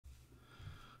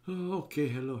Okay,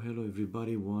 hello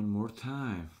everybody, one more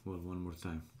time. Well, one more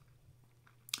time.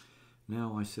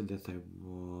 Now I said that I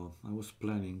was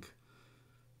planning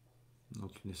not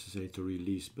necessarily to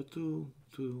release, but to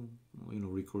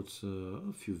record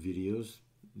a few videos.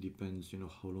 Depends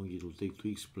how long it will take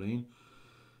to explain.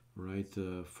 Right,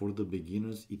 for the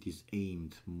beginners, it is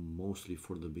aimed mostly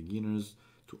for the beginners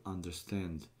to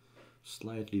understand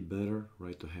slightly better,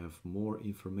 right, to have more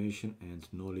information and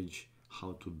knowledge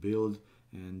how to build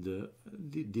and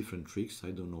the different tricks.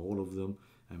 I don't know all of them.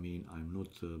 I mean, I'm not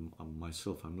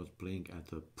myself, I'm not playing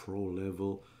at a pro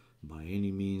level by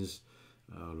any means.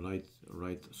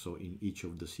 Right, so in each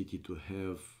of the city to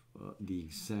have the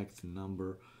exact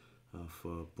number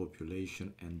of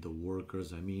population and the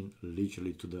workers, I mean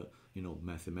literally to the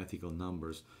mathematical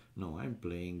numbers. No, I'm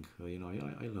playing,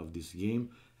 I love this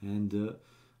game, and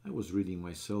I was reading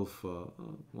myself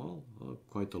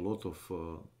quite a lot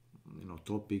of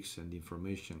topics and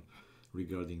information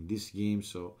regarding this game.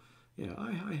 So yeah,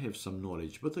 I have some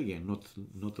knowledge, but again,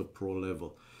 not a pro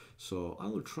level. So I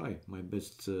will try my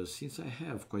best, since I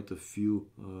have quite a few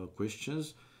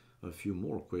questions, a few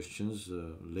more questions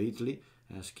lately,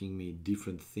 asking me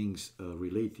different things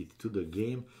related to the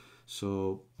game.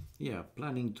 So yeah,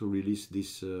 planning to release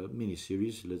this mini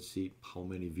series. Let's see how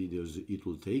many videos it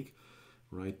will take,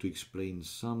 right, to explain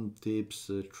some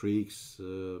tips, tricks,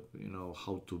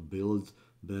 how to build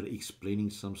better, explaining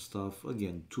some stuff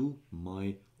again to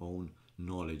my own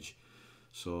knowledge.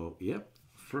 So yeah,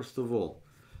 first of all,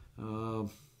 uh,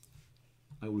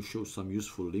 I will show some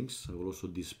useful links. I will also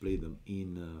display them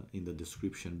in the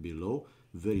description below.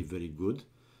 Very good.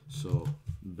 So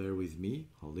bear with me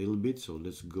a little bit. So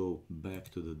let's go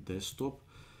back to the desktop.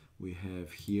 We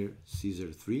have here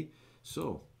Caesar 3.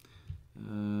 So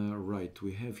right,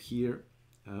 we have here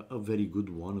a very good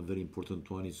one, a very important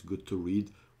one. It's good to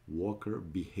read. Walker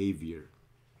Behavior,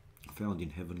 found in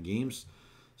Heaven Games.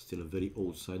 Still a very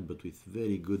old site, but with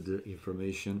very good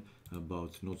information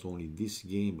about not only this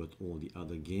game but all the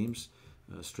other games,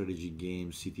 strategy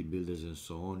games, city builders, and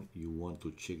so on. You want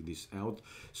to check this out.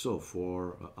 So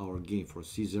for our game, for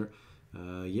Caesar,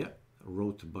 yeah,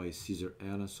 wrote by Caesar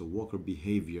Allen. So Walker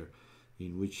Behavior,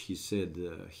 in which he said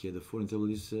here the following table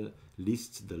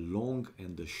lists the long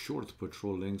and the short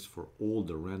patrol lengths for all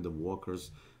the random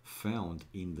walkers found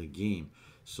in the game.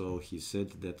 So he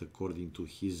said that according to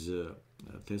his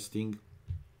testing,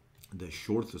 the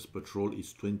shortest patrol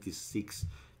is 26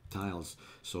 tiles.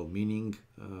 So meaning,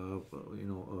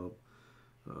 an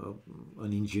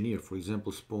engineer, for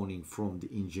example, spawning from the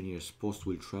engineer's post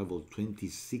will travel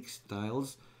 26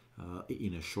 tiles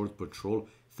in a short patrol,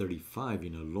 35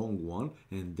 in a long one,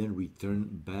 and then return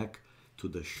back to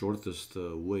the shortest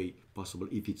way possible.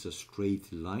 If it's a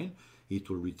straight line, it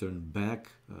will return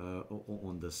back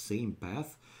on the same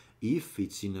path. If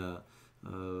it's in a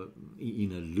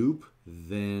loop,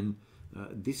 then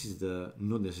this is the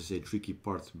not necessarily tricky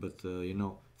part, but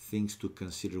things to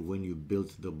consider when you build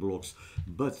the blocks.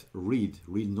 But read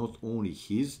not only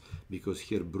his, because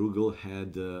here Bruegel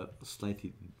had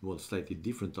slightly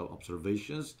different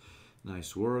observations.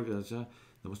 Nice work.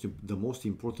 The most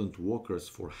important workers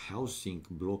for housing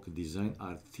block design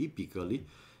are typically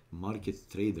market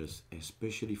traders,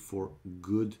 especially for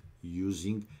good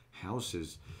using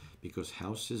houses, because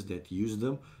houses that use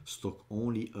them stock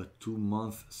only a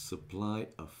 2-month supply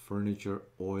of furniture,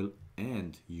 oil,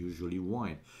 and usually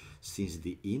wine. Since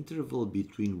the interval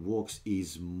between walks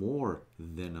is more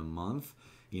than a month,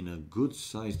 in a good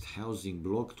sized housing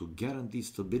block, to guarantee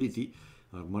stability,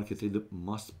 a market trader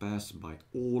must pass by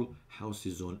all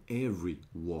houses on every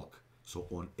walk. So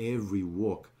on every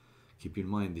walk, keep in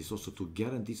mind this also, to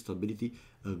guarantee stability,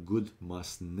 a good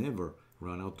must never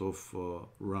run out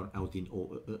in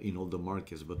all the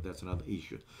markets, but that's another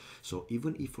issue. So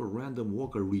even if a random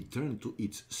walker return to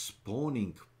its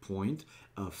spawning point,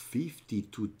 a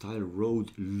 52 tile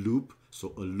road loop,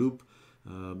 so a loop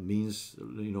means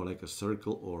like a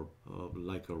circle or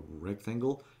like a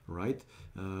rectangle, right?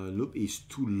 Loop is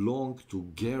too long to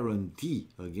guarantee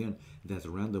again that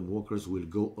random walkers will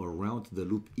go around the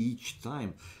loop each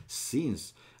time,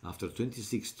 since after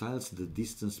 26 tiles the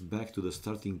distance back to the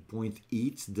starting point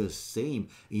is the same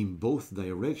in both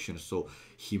directions. So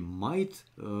he might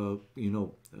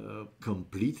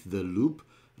complete the loop,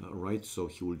 right? So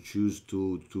he will choose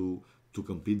to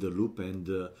complete the loop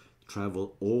and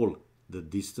travel all the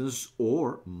distance,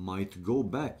 or might go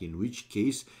back, in which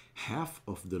case half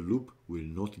of the loop will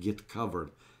not get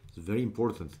covered. It's very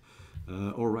important.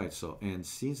 All right, so, and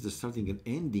since the starting and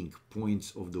ending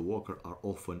points of the walker are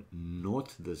often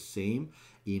not the same,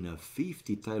 in a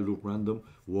 50 tile loop random,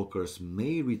 walkers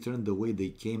may return the way they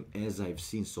came, as I've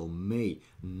seen. So may,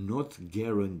 not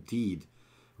guaranteed,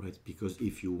 right? Because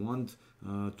if you want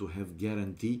to have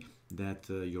guarantee that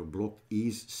your block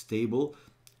is stable,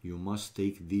 you must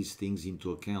take these things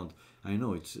into account. I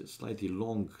know it's a slightly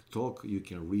long talk, you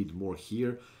can read more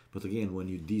here, but again, when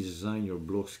you design your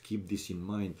blocks, keep this in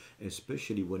mind,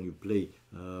 especially when you play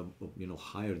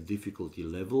higher difficulty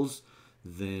levels.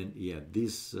 Then yeah,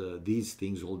 these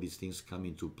things, all these things come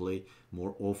into play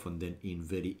more often than in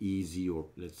very easy or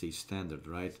let's say standard,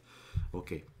 right?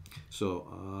 Okay,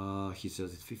 so he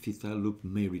says that 50 tile loop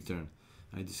may return.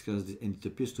 I discussed it, and it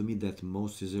appears to me that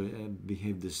most scissors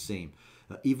behave the same.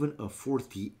 Even a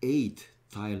 48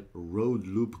 tile road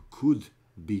loop could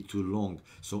be too long,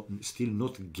 so still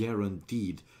not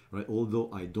guaranteed, right?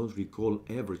 Although I don't recall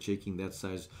ever checking that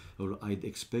size, or I'd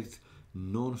expect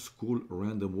non-school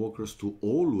random walkers to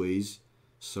always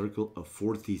circle a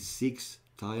 46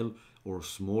 tile or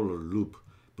smaller loop,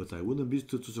 but I wouldn't be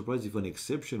too surprised if an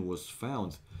exception was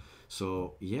found.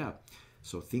 So yeah,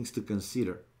 so things to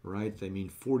consider, right? I mean,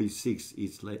 46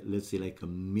 is like, let's say, like a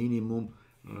minimum,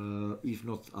 if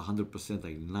not 100%,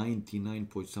 like 99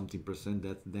 point something percent,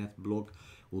 that block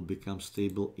will become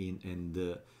stable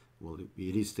well,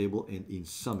 it is stable, and in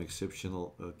some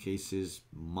exceptional cases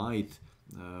might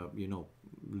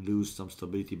lose some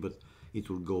stability, but it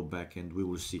will go back, and we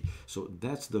will see. So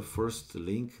that's the first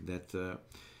link that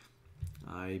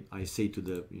I say to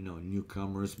the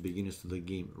newcomers, beginners to the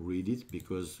game, read it,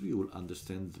 because you will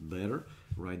understand better,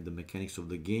 right, the mechanics of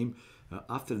the game.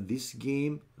 After this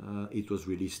game, it was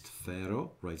released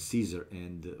Pharaoh, right, Caesar,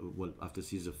 and well, after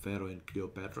Caesar, Pharaoh and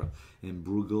Cleopatra, and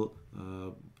Bruegel,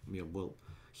 well,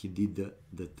 he did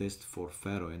the test for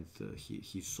Pharaoh, and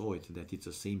he saw it that it's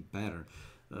the same pattern.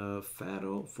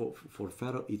 Pharaoh, for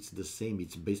Pharaoh, it's the same.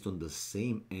 It's based on the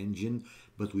same engine,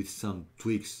 but with some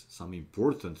tweaks, some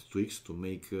important tweaks to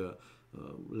make,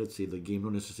 let's say, the game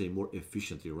not necessarily more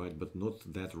efficiently, right? But not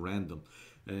that random.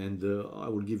 And I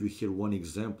will give you here one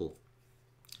example.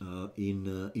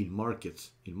 In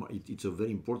markets, it's a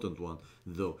very important one,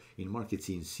 though. In markets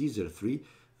in Caesar 3,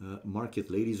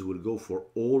 market ladies will go for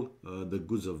all the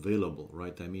goods available,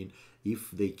 right? I mean,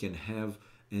 if they can have,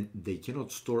 and they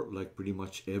cannot store like pretty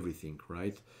much everything,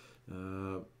 right?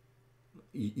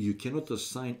 You cannot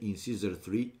assign in Caesar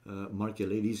 3 market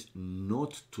ladies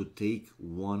not to take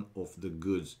one of the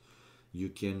goods. You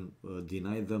can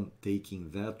deny them taking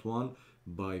that one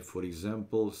by, for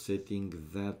example, setting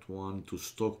that one to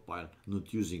stockpile,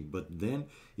 not using. But then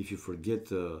if you forget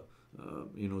to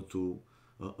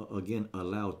again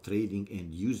allow trading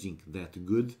and using that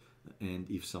good, and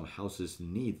if some houses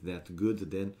need that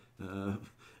good, then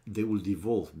they will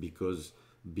devolve, because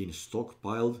being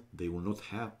stockpiled, they will not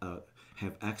have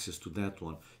access to that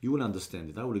one. You will understand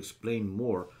it. I will explain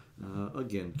more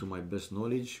again to my best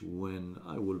knowledge when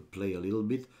I will play a little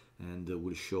bit, and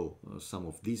will show some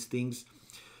of these things.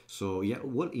 So yeah,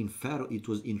 well, in Pharaoh it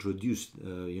was introduced,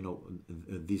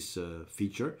 this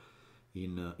feature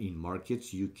in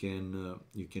markets. You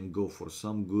can go for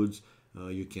some goods.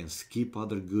 You can skip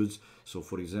other goods. So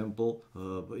for example,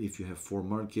 if you have 4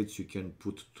 markets, you can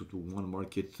put to one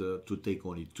market to take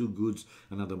only 2 goods,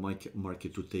 another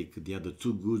market to take the other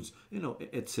 2 goods,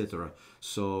 etc.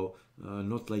 So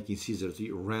not like in Caesar,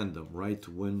 random, right?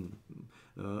 When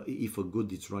if a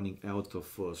good is running out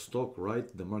of stock, right,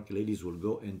 the market ladies will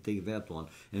go and take that one.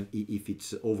 And if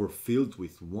it's overfilled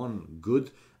with one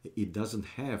good, it doesn't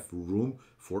have room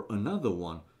for another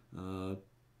one.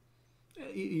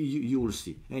 You will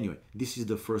see. Anyway, this is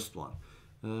the first one.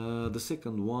 The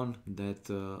second one that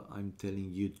I'm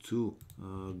telling you to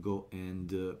go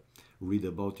and read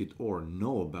about it or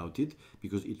know about it,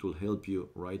 because it will help you,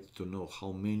 right, to know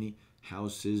how many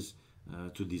houses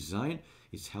to design.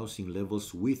 It's housing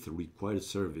levels with required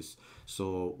service.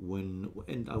 So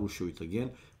and I will show it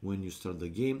again, when you start the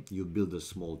game, you build a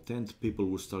small tent, people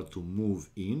will start to move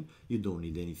in. You don't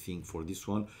need anything for this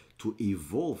one. To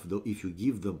evolve, though, if you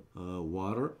give them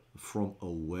water from a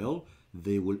well,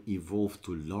 they will evolve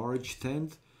to large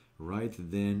tent, right?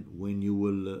 Then when you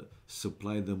will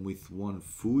supply them with one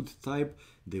food type,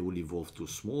 they will evolve to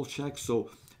small shack. So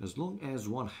as long as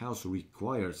one house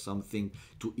requires something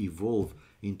to evolve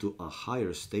into a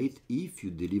higher state, if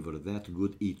you deliver that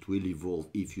good, it will evolve.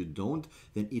 If you don't,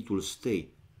 then it will stay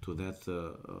to that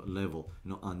level,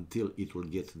 until it will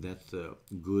get that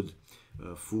good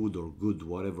food or good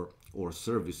whatever or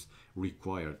service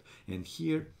required. And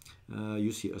here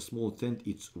you see a small tent.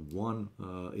 It's one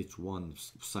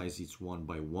size. It's 1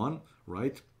 by 1,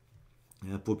 right?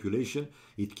 population.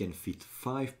 It can fit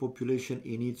 5 population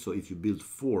in it. So if you build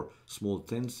 4 small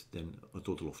tents, then a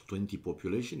total of 20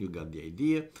 population. You got the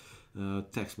idea.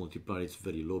 Tax multiplier is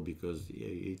very low because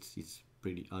it's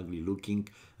pretty ugly looking,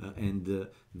 and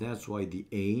that's why the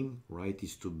aim, right,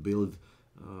 is to build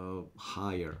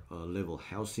higher level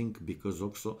housing, because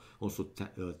also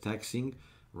taxing,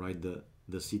 right,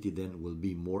 the city then will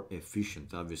be more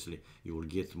efficient. Obviously you will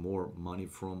get more money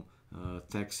from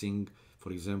taxing,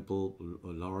 for example,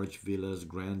 large villas,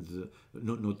 grand,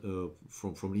 not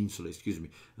from insula, excuse me,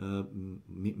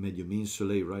 medium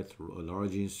insulae, right,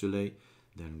 large insulae,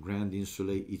 then grand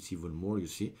insulae, it's even more, you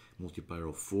see, multiplier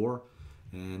of 4.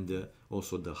 And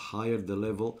also the higher the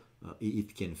level,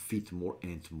 it can fit more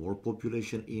and more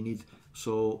population in it.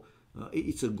 So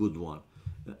it's a good one.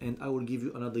 And I will give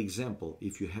you another example.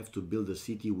 If you have to build a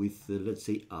city with let's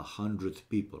say 100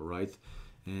 people, right,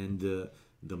 and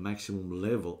the maximum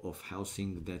level of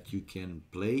housing that you can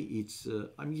play, it's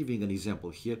I'm giving an example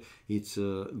here, it's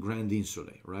grand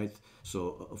insulae, right?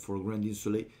 So for grand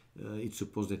insulae, it's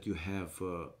supposed that you have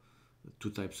 2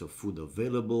 types of food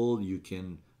available. You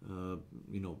can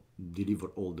deliver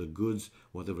all the goods,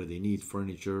 whatever they need,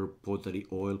 furniture, pottery,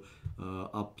 oil,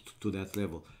 up to that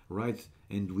level, right?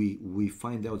 And we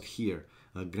find out here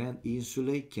a grand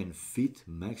insulae can fit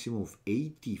maximum of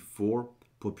 84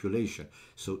 population.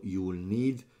 So you will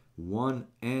need 1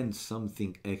 and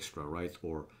something extra, right?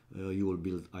 Or you will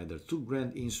build either 2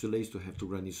 grand insulae to have 2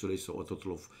 grand insulae, so a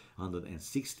total of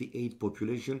 168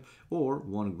 population, or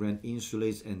 1 grand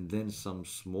insulae and then some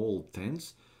small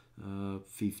tents,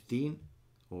 15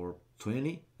 or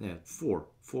 20, yeah, four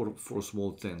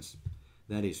small tents.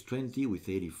 That is 20 with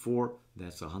 84,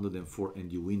 that's 104,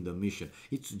 and you win the mission.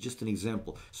 It's just an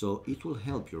example, so it will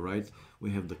help you, right?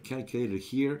 We have the calculator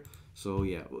here. So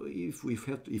yeah, if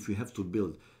you have to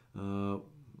build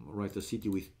right, a city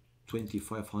with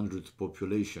 2500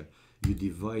 population, you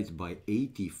divide by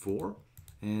 84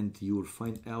 and you will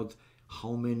find out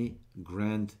how many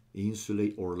grand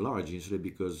insulae or large insulae,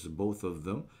 because both of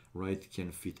them, right,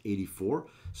 can fit 84.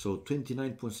 So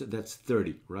 29.7, that's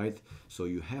 30, right? So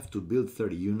you have to build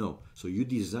 30, so you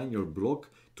design your block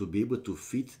to be able to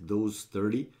fit those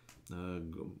 30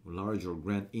 large or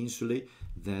grand insulae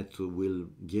that will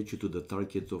get you to the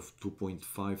target of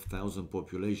 2.5 thousand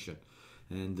population.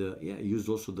 And yeah, use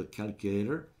also the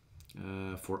calculator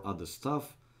for other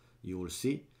stuff. You will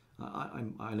see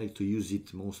I like to use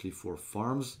it mostly for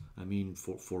farms, I mean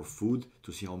for food,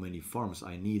 to see how many farms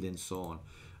I need and so on.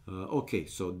 Okay,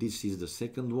 so this is the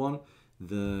second one.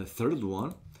 The third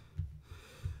one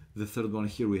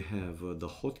here, we have the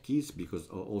hotkeys, because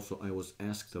also I was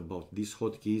asked about these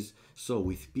hotkeys. So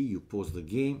with P you pause the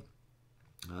game.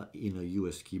 In a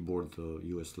US keyboard,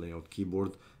 US layout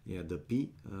keyboard, yeah, the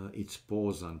P, it's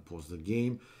pause and pause the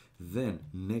game. Then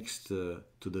next to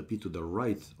the P, to the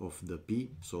right of the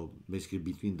P, so basically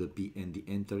between the P and the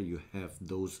enter, you have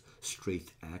those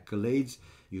straight accolades.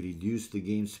 You reduce the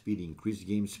game speed, increase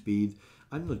game speed.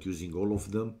 I'm not using all of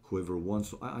them, whoever wants,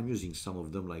 so I'm using some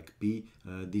of them, like P,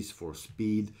 this for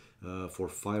speed, for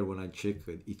fire when I check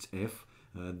it's F,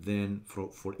 then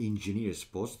for engineers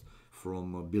post,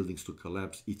 from buildings to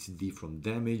collapse, it's D from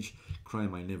damage.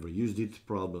 Crime, I never used it.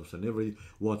 Problems, I never did.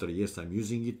 Water, yes, I'm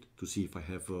using it to see if I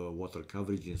have water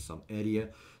coverage in some area.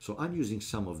 So I'm using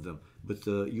some of them, but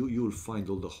you will find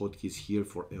all the hotkeys here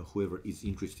for whoever is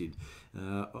interested.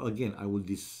 Again, I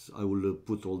will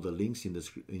put all the links in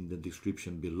the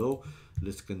description below.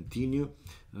 Let's continue.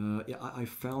 Yeah, I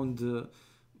found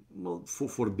well,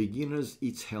 for beginners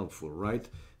it's helpful, right?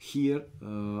 Here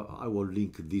I will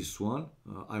link this one.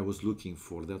 I was looking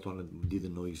for that one, I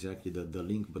didn't know exactly the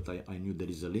link, but I knew there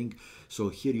is a link. So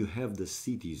here you have the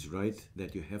cities, right,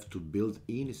 that you have to build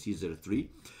in Caesar 3.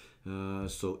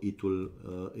 So it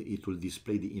will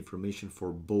display the information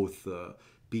for both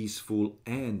peaceful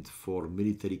and for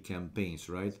military campaigns,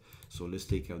 right? So let's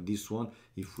take out this one.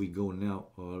 If we go now,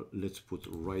 let's put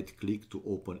right click to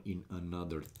open in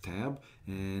another tab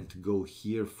and go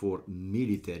here for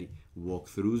military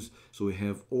walkthroughs. So we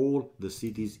have all the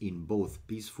cities in both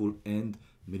peaceful and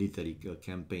military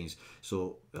campaigns.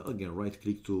 So again, right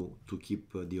click to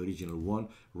keep the original one,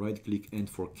 right click, and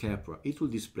for Capra it will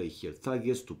display here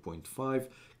targets 2.5,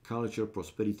 culture,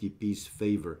 prosperity, peace,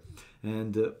 favor,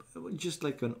 and just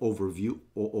like an overview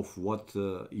of what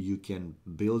you can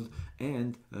build.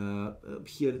 And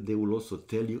here they will also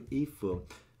tell you if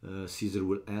Caesar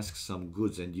will ask some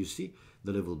goods, and you see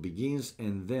the level begins,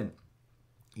 and then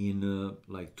in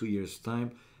like 2 years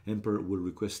time Emperor will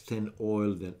request 10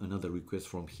 oil, then another request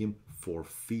from him for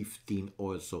 15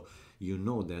 oil. So you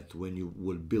know that when you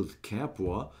will build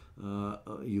Capua,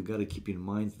 you got to keep in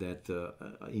mind that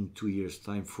in 2 years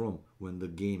time from when the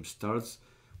game starts,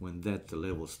 when that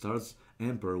level starts,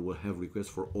 Emperor will have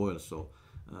requests for oil. So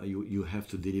you have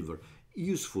to deliver.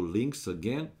 Useful links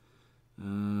again.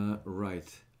 Right.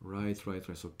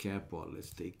 So Capua,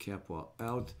 let's take Capua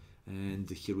out, and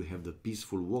here we have the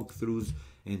peaceful walkthroughs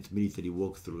and military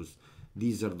walkthroughs.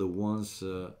 These are the ones,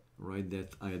 right,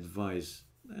 that I advise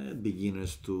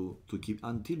beginners to keep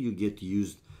until you get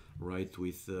used, right,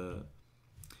 with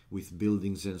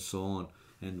buildings and so on.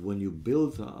 And when you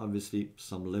build, obviously,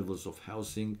 some levels of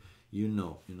housing,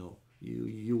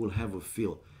 you will have a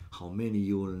feel how many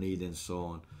you will need and so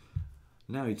on.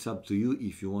 Now it's up to you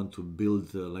if you want to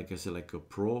build, like I said, like a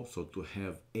pro, so to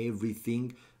have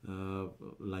everything,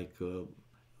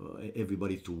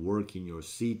 everybody to work in your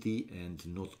city and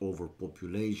not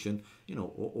overpopulation,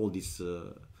 all these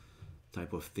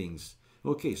type of things.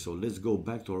 Okay, so let's go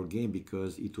back to our game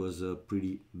because it was a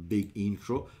pretty big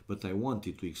intro, but I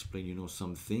wanted to explain,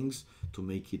 some things to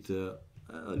make it a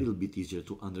little bit easier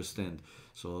to understand.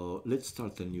 So let's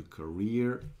start a new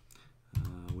career.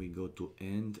 We go to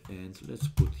end and let's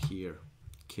put here,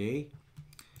 okay,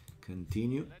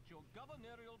 continue. Let your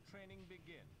governorial training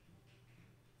begin.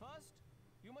 First,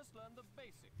 you must learn the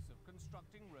basics of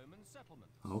constructing Roman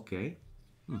settlements. Okay.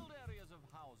 Build areas of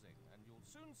housing and you'll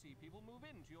soon see people move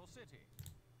into your city.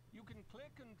 You can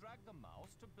click and drag the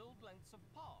mouse to build lengths of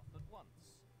path at once.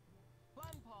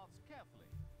 Plan paths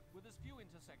carefully with as few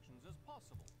intersections as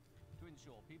possible to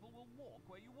ensure people will walk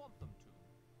where you want them to.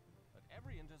 At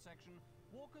every intersection,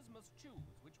 walkers must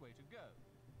choose which way to go.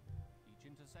 Each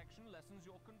intersection lessens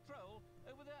your control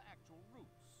over their actual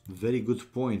routes. Very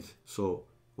good point. So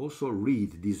also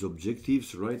read these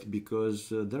objectives, right?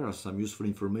 Because there are some useful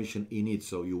information in it.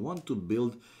 So you want to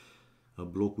build a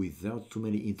block without too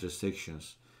many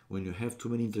intersections. When you have too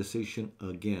many intersections,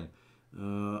 again,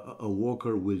 a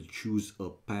walker will choose a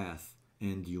path,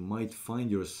 and you might find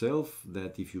yourself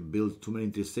that if you build too many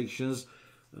intersections,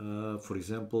 for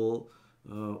example,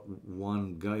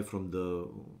 one guy from the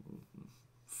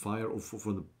fire or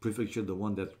from the prefecture, the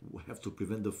one that have to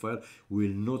prevent the fire,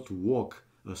 will not walk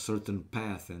a certain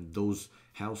path, and those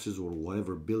houses or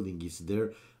whatever building is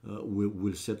there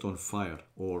will set on fire,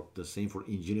 or the same for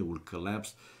engineer, will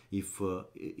collapse if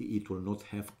it will not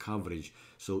have coverage.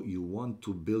 So you want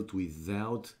to build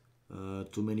without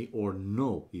too many, or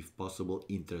no, if possible,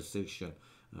 intersection.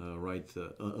 Right,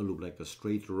 look like a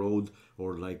straight road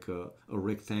or like a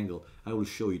rectangle. I will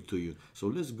show it to you. So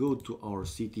let's go to our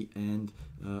city and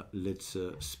let's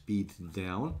speed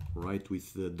down, right,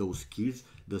 with those keys,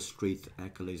 the straight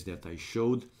accolades that I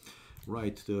showed.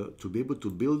 Right, to be able to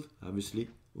build, obviously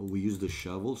we use the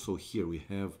shovel. So here we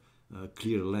have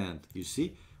clear land. You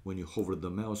see, when you hover the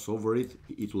mouse over it,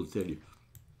 it will tell you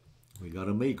we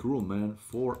gotta make room, man,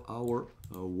 for our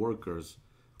workers,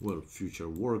 well, future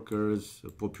workers,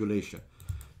 population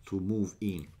to move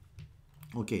in.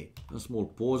 Okay, a small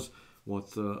pause.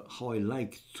 How I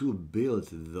like to build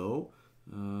though,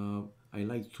 I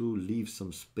like to leave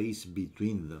some space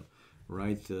between them,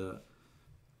 right?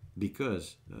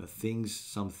 Because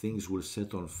some things will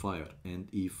set on fire, and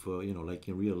if like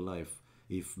in real life,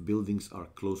 if buildings are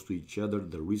close to each other,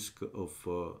 the risk of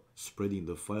spreading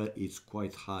the fire is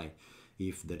quite high.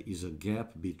 If there is a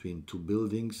gap between two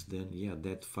buildings, then yeah,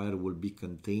 that fire will be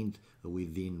contained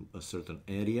within a certain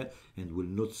area and will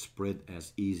not spread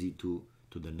as easy to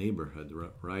the neighborhood,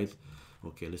 right?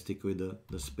 Okay, let's take away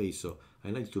the space. So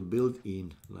I like to build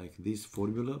in like this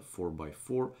formula,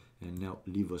 4x4, and now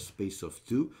leave a space of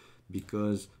 2,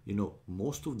 because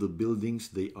most of the buildings,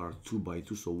 they are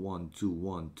 2x2, so 1 2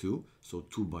 1 2, so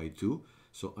 2x2.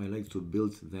 So I like to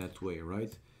build that way,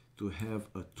 right, to have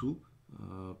a 2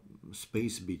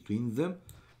 space between them,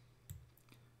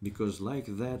 because like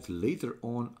that later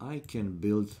on I can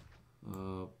build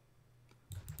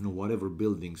whatever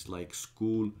buildings like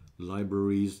school,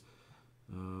 libraries,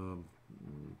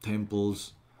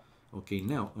 temples. Okay,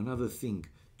 now another thing,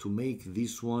 to make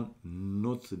this one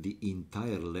not the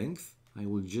entire length, I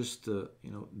will just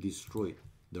destroy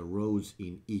the roads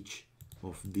in each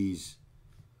of these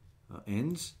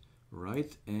ends,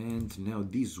 right? And now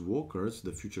these walkers,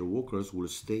 the future walkers, will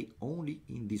stay only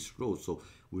in this road, so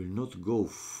will not go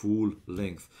full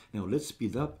length. Now let's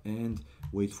speed up and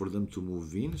wait for them to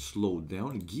move in. Slow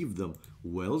down, give them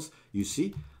wells. You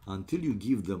see, until you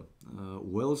give them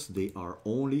wells, they are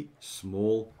only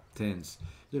small tents.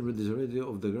 Then with the radio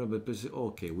of the ground,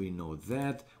 okay, we know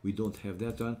that. We don't have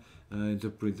that one.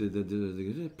 Interpret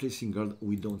the placing guard.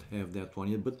 We don't have that one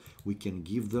yet, but we can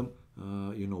give them,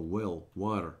 you know, well,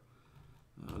 water.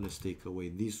 Let's take away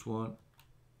this one.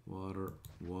 Water,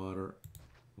 water,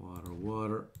 water,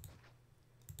 water.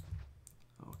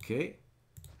 Okay.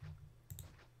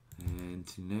 And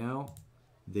now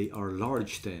they are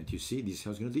large tent. You see, this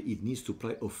house it needs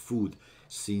supply of food.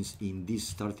 Since in this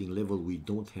starting level we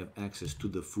don't have access to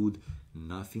the food,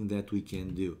 nothing that we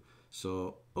can do.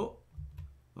 So, oh,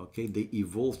 okay, they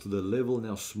evolved to the level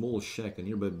now. Small shack and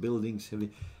nearby buildings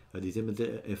having a determined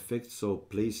effect. So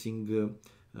placing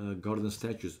garden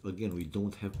statues. Again, we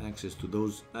don't have access to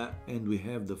those. And we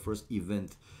have the first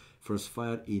event, first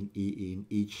fire in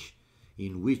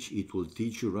which it will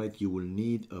teach you, right? You will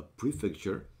need a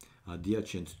prefecture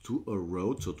adjacent to a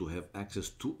road, so to have access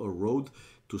to a road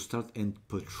to start and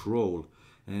patrol.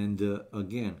 And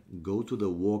again, go to the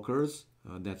walkers,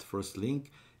 that first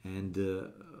link, and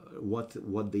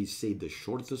what they say, the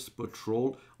shortest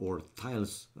patrol or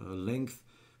tiles length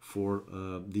for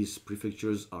these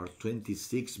prefectures are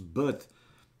 26, but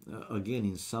again,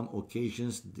 in some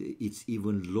occasions it's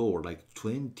even lower, like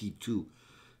 22.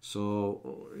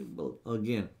 So, well,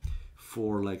 again,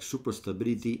 for like super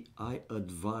stability, I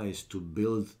advise to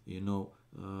build, you know,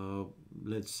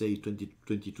 let's say 20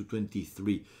 to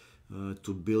 23,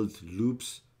 to build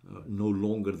loops no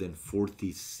longer than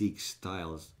 46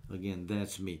 tiles. Again,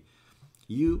 that's me.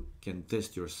 You can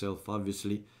test yourself,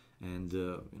 obviously, and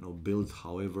you know, build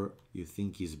however you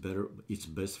think is better. It's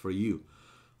best for you.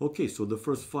 Okay, so the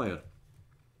first fire.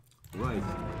 Right,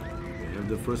 we have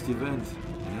the first event.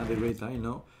 Another great, I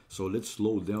know. So let's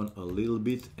slow down a little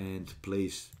bit and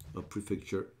place a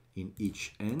prefecture in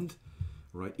each end.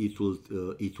 Right, it will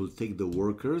take the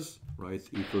workers. Right,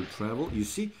 it will travel. You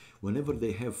see, whenever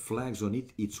they have flags on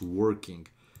it, it's working.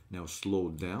 Now slow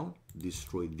down,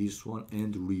 destroy this one,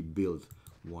 and rebuild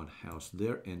one house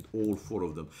there, and all four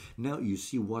of them. Now you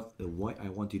see what why I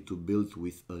wanted to build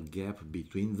with a gap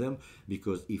between them,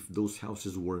 because if those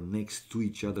houses were next to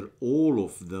each other, all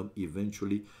of them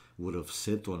eventually would have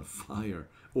set on fire,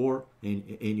 or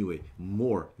anyway,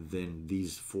 more than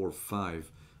these 4,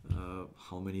 5.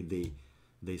 How many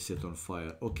they set on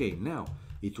fire? Okay, now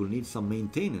it will need some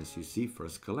maintenance. You see,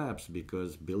 first collapse,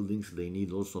 because buildings, they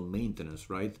need also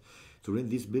maintenance, right? To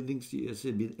rent these buildings, yes,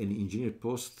 an engineer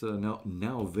post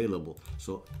now available.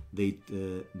 So they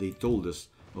told us,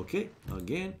 okay,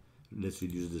 again, let's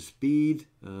reduce the speed.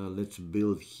 Let's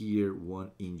build here one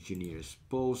engineer's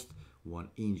post, one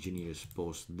engineer's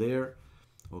post there.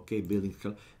 Okay, building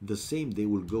the same. They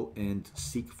will go and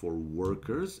seek for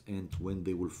workers, and when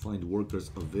they will find workers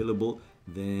available,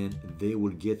 then they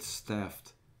will get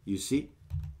staffed. You see,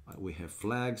 we have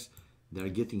flags. They're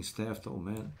getting staffed. Oh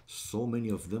man, so many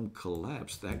of them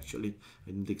collapsed actually.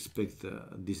 I didn't expect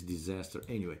this disaster.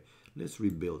 Anyway, let's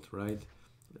rebuild, right?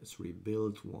 Let's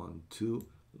rebuild 1, 2,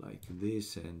 like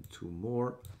this, and 2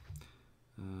 more.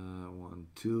 1,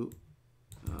 2,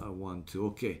 1, 2.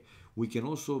 Okay, we can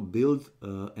also build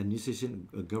administration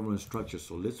government structure.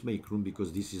 So let's make room,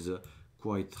 because this is a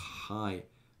quite high.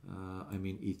 I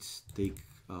mean, it's take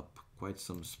up quite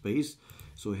some space.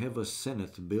 So we have a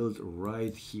Senate built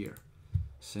right here.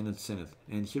 Senate,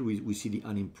 and here we see the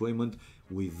unemployment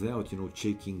without, you know,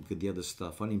 checking the other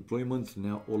stuff. Unemployment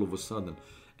now all of a sudden,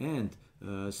 and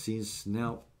since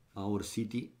now our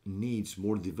city needs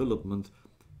more development,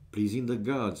 pleasing the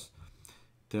gods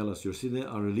tell us your city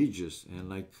are religious, and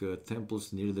like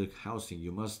temples near the housing,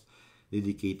 you must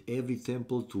dedicate every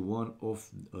temple to one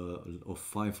of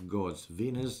 5 gods: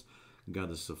 Venus,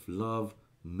 goddess of love;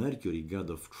 Mercury,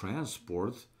 god of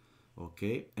transport,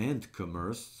 okay, and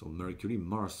commerce, so Mercury;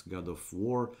 Mars, god of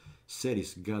war;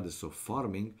 Ceres, goddess of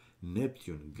farming;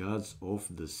 Neptune, gods of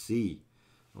the sea.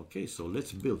 Okay, so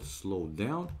let's build. Slow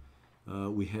down.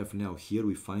 We have now here,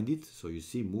 we find it. So you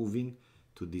see, moving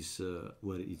to this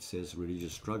where it says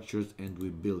religious structures, and we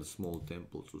build small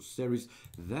temple to Ceres.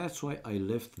 That's why I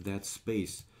left that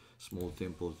space. Small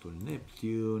temple to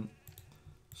Neptune,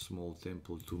 small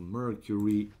temple to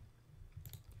Mercury,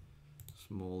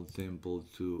 small temple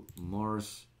to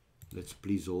Mars, let's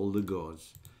please all the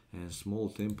gods, and small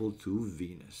temple to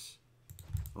Venus.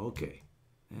 Okay,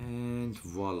 and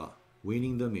voila,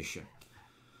 winning the mission.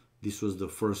 This was the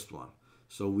first one.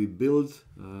 So we built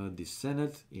the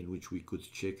Senate, in which we could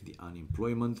check the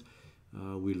unemployment.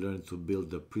 We learned to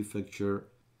build the prefecture,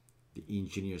 the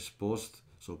engineer's post,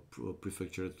 so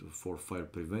prefecture for fire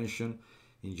prevention,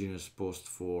 engineer's post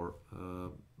for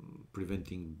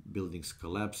preventing buildings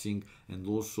collapsing, and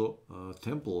also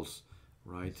temples,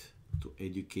 right, to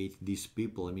educate these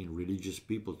people, I mean religious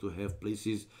people, to have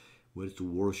places where to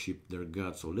worship their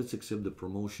God. So let's accept the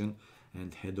promotion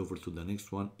and head over to the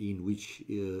next one, in which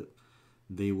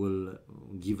they will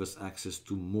give us access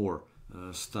to more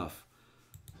stuff.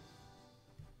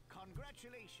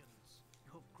 Congratulations,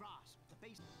 you've grasped the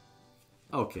basic.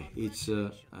 Okay,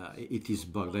 it is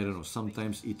bugged. I don't know.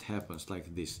 Sometimes it happens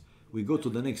like this. We go to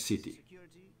the next city.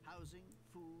 Security, housing,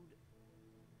 food.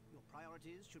 Your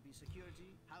priorities should be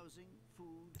security, housing,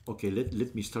 food. Okay,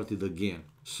 let me start it again.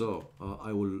 So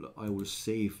I will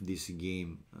save this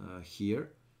game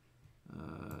here.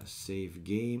 Save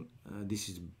game. This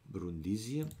is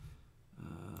Brundisian.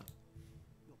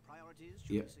 Your priorities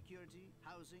should Yeah. be security,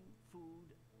 housing, food.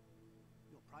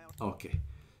 Your Okay,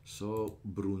 so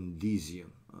Brundisian.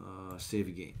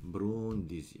 Save game.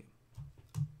 Brundisian.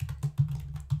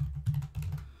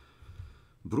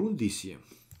 Brundisian.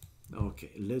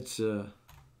 Okay, let's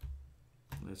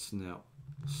now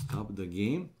stop the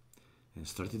game and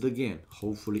start it again.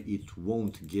 Hopefully it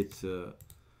won't get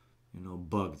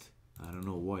bugged. I don't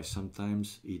know why,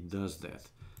 sometimes it does that.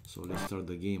 So let's start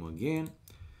the game again.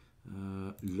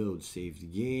 Load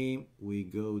saved game. We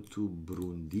go to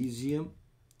Brundisium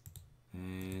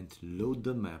and load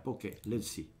the map. Okay, let's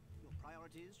see. Your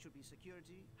priorities should be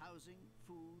security, housing,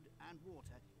 food, and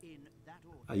water in that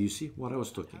order. You see what I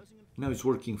was talking? Now it's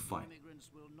working fine. Immigrants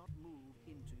will not move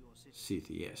into your city.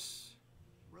 City, yes.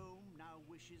 Rome now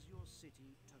wishes your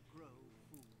city to grow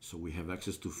food. So we have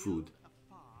access to food. Build a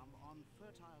farm on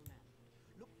fertile land.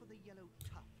 Look for the yellow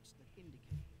tufts that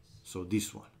indicate this. So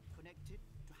this one. Connect it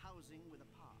to housing with a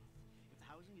path. If the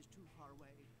housing is too far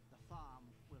away, the farm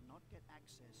will not get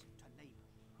access to labor.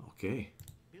 Okay.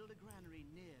 Build a granary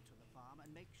near to the farm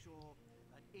and make sure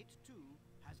that it too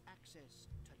has access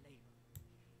to labor.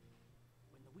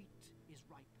 When the wheat is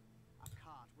ripe, a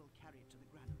cart will carry it to the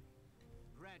granary.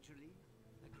 Gradually,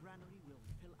 the granary will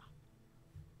fill up.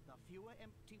 The fewer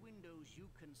empty windows you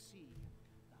can see,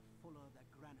 the fuller the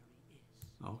granary is.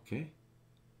 Okay.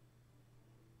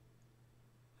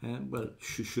 And well,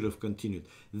 should have continued.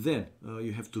 Then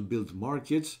you have to build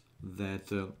markets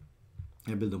that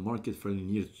build a market fairly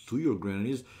near to your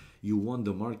granaries. You want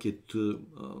the market to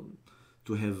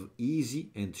have easy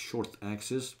and short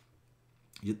access,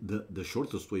 the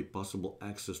shortest way possible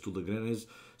access to the granaries,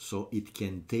 so it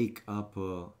can take up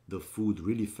the food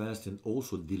really fast and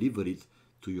also deliver it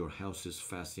to your houses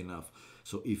fast enough.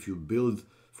 So if you build,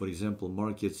 for example,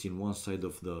 markets in one side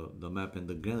of the map and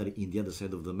the granary in the other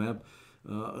side of the map,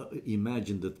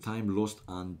 imagine the time lost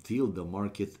until the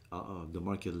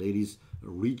market ladies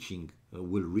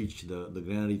will reach the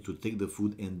granary to take the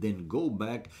food and then go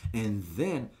back and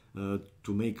then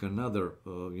to make another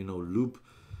loop,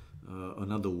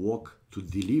 another walk to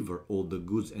deliver all the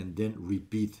goods and then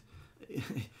repeat.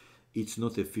 It's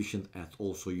not efficient at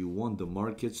all. So you want the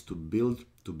markets to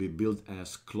be built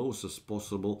as close as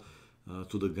possible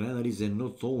to the granaries, and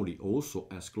not only, also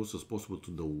as close as possible to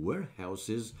the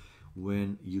warehouses,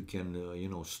 when you can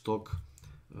stock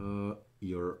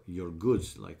your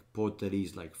goods, like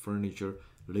potteries, like furniture.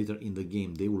 Later in the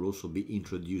game they will also be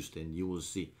introduced and you will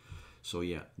see. So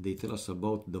yeah, they tell us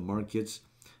about the markets.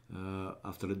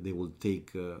 After that they will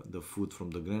take the food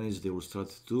from the granaries, they will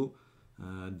start to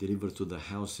deliver to the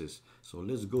houses. So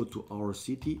let's go to our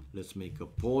city, let's make a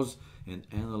pause and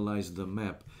analyze the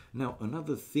map. Now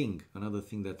another thing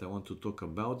that I want to talk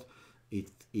about,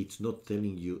 it's not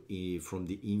telling you from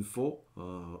the info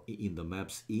in the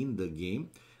maps in the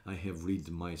game. I have read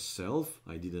myself,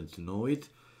 I didn't know it.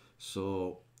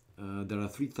 So there are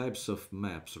three types of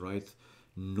maps, right?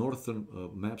 Northern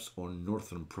maps on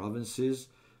northern provinces,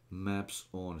 maps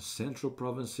on central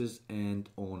provinces, and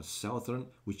on southern,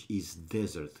 which is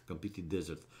desert, completely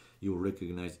desert. You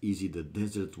recognize easy the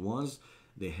desert ones.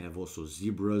 They have also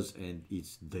zebras and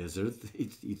it's desert.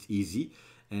 It's easy.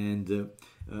 And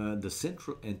the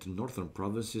central and northern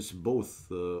provinces both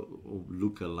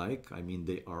look alike. I mean,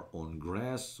 they are on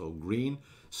grass, so green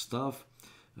stuff.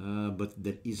 But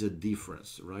there is a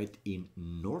difference, right? In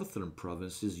northern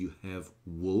provinces you have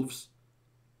wolves,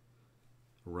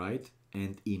 right?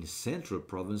 And in central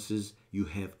provinces you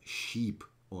have sheep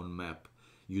on map.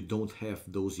 You don't have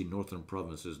those in northern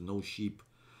provinces, no sheep.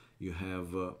 You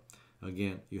have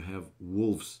again, you have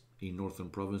wolves in northern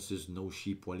provinces, no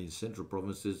sheep, while in central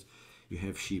provinces you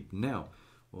have sheep. Now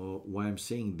why I'm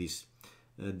saying this,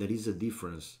 there is a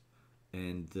difference,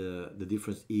 and the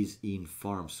difference is in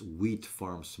farms, wheat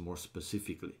farms more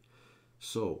specifically.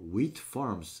 So wheat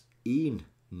farms in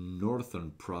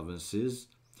northern provinces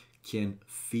can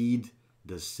feed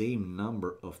the same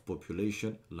number of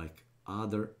population like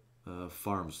other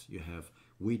farms. You have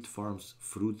wheat farms,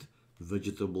 fruit,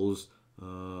 vegetables,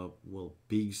 well,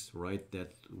 pigs, right,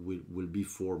 that will be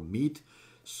for meat.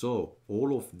 So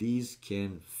all of these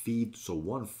can feed, so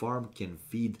one farm can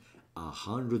feed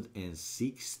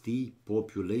 160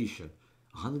 population,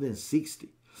 160,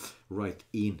 right,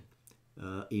 in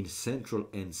central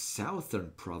and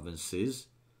southern provinces,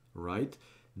 right,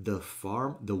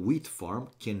 the wheat farm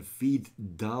can feed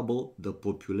double the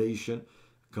population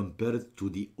compared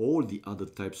to all the other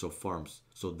types of farms.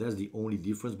 So that's the only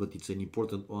difference, but it's an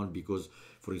important one because,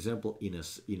 for example, in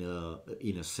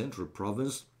a central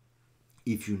province,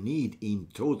 if you need in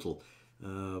total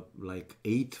like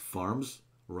 8 farms,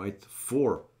 right,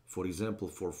 4, for example,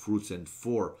 for fruits and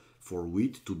 4 for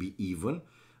wheat to be even,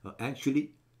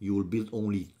 actually you will build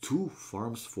only 2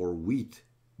 farms for wheat,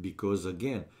 because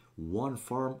again, one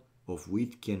farm of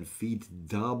wheat can feed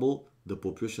double the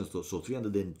population, so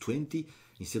 320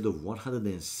 instead of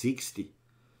 160.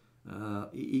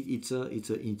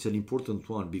 It's an important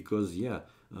one because, yeah,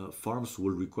 farms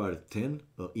will require 10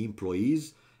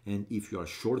 employees, and if you are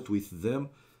short with them,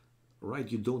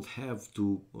 right, you don't have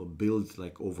to build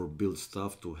like overbuild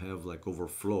stuff to have like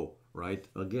overflow, right?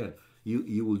 Again,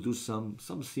 you will do some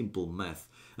simple math.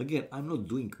 Again, I'm not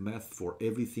doing math for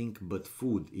everything, but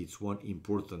food, it's one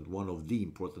of the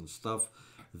important stuff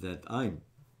that I'm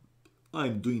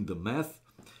doing the math.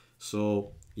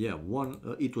 So yeah,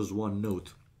 it was one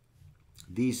note.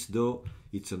 This though,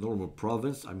 it's a normal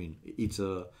province. I mean, it's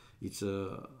a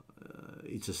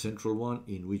central one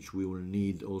in which we will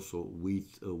need also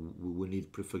wheat. We will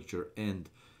need prefecture, and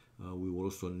we will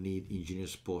also need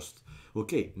engineer's post.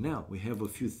 Okay, now we have a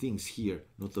few things here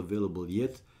not available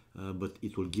yet, but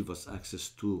it will give us access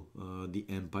to the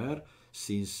empire,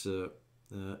 since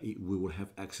we will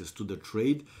have access to the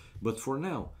trade. But for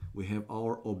now, we have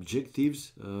our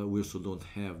objectives. We also don't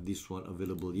have this one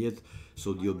available yet.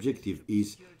 So the objective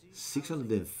is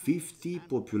 650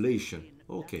 population.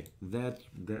 Okay, that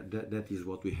is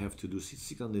what we have to do.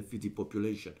 650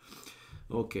 population.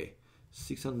 Okay,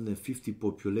 650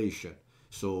 population.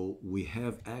 So we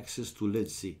have access to,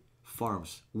 let's see,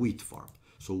 farms, wheat farm.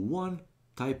 So one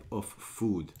type of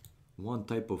food.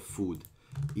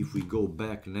 If we go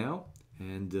back now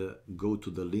and go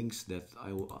to the links that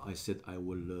I said I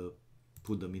will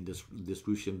put them in the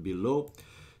description below.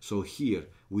 So here,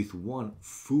 with one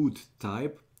food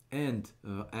type and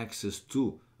access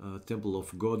to Temple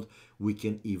of God, we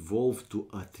can evolve to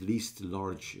at least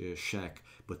large shack.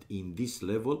 But in this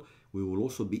level, we will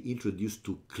also be introduced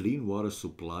to clean water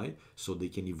supply, so they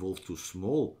can evolve to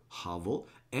small hovel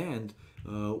and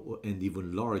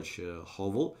even large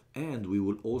hovel. And we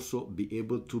will also be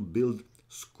able to build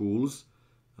schools,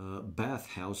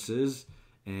 bathhouses,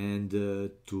 and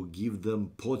to give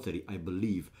them pottery, I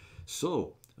believe.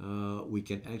 So we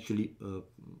can actually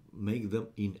make them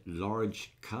in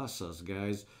large casas,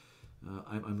 guys.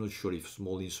 I'm not sure if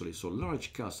small insulate. So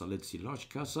large casa, let's see, large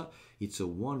casa, it's a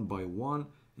 1x1,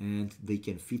 and they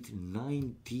can fit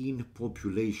 19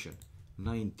 population.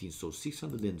 19, so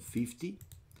 650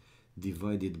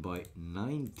 divided by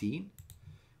 19,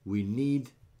 we need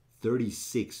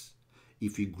 36.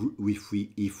 If we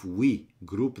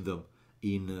group them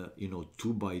in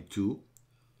 2x2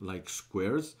 like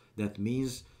squares, that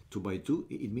means 2x2,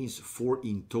 it means 4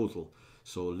 in total.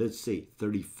 So let's say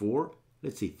 34,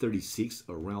 let's say 36,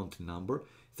 a round number.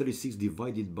 36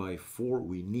 divided by 4,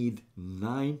 we need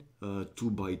 9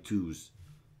 2x2s.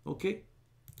 Okay,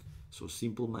 so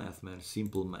simple math, man,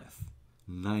 simple math.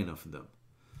 9 of them.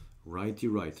 Righty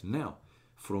right. Now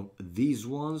from these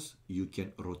ones you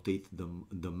can rotate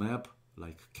the map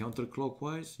like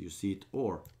counterclockwise, you see it,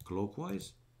 or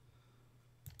clockwise,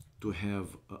 to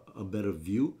have a better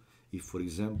view. If, for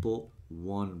example,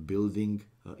 one building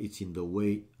it's in the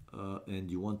way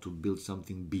and you want to build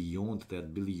something beyond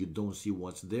that building, you don't see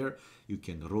what's there, you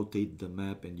can rotate the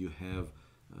map and you have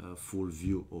a full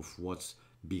view of what's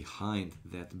behind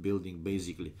that building,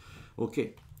 basically.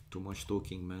 Okay, too much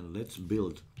talking, man. Let's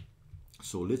build.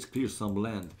 So let's clear some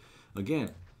land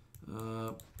again.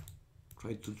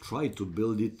 Try to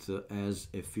build it as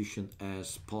efficient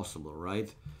as possible,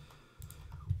 right?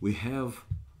 We have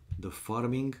the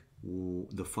farming,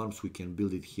 the farms, we can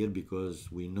build it here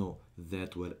because we know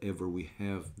that wherever we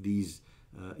have these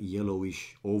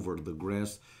yellowish over the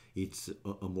grass, it's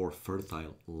a more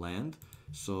fertile land.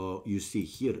 So you see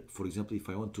here, for example, if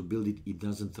I want to build it, it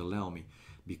doesn't allow me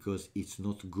because it's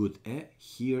not good.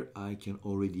 Here I can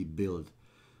already build.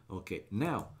 Okay,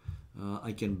 now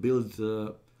I can build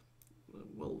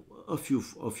well, a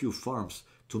few farms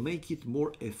to make it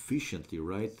more efficiently,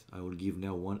 right? I will give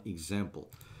now one example.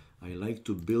 I like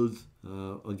to build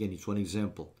again, it's one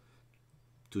example,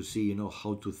 to see, you know,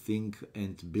 how to think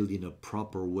and build in a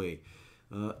proper way.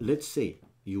 Let's say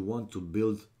you want to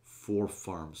build 4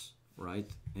 farms, right?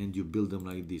 And you build them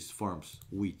like this, farms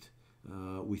with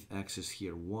access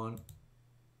here.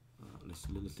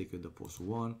 Let's take the post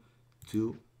 1,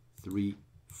 2, 3,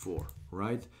 4,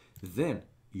 right? Then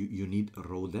you need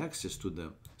road access to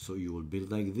them, so you will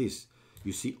build like this.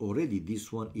 You see already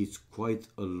this one is quite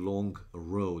a long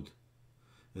road.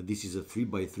 This is a 3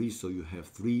 by 3, so you have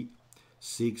 3,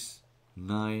 6,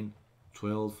 9,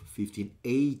 12, 15,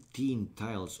 18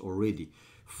 tiles already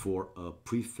for a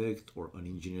prefect or an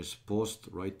engineer's post,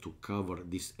 right, to cover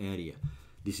this area.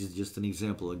 This is just an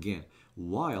example again.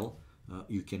 While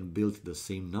you can build the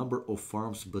same number of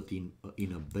farms, but in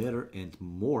a better and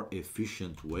more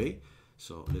efficient way.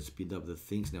 So let's speed up the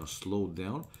things now. Slow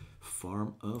down.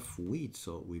 Farm of wheat.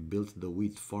 So we built the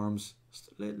wheat farms.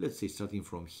 Let's say starting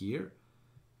from here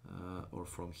or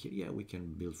from here. Yeah, we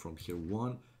can build from here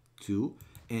 1, 2,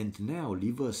 and now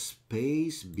leave a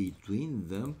space between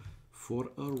them for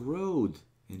a road.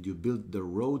 And you build the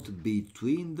road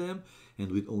between them,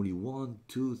 and with only 1,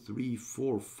 2, 3,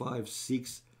 4, 5,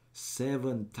 6,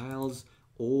 7 tiles,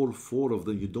 all 4 of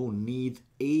them. You don't need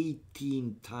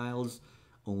 18 tiles,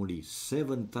 only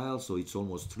 7 tiles, so it's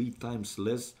almost 3 times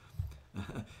less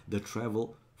the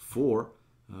travel for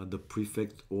the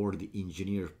prefect or the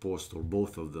engineer post, or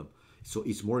both of them. So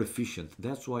it's more efficient.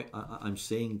 That's why I'm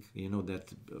saying, you know,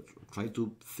 that try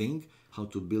to think how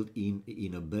to build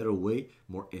in a better way,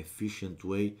 more efficient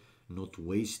way, not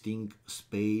wasting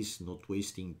space, not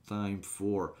wasting time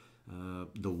for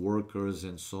the workers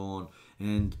and so on.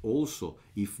 And also,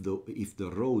 if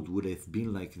the road would have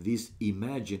been like this,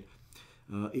 imagine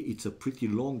it's a pretty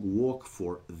long walk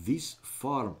for this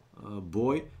farm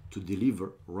boy to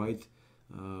deliver, right,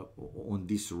 on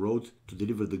this road, to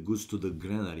deliver the goods to the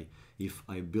granary. If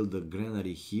I build a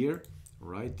granary here,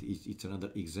 right, it's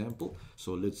another example.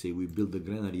 So let's say we build the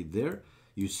granary there.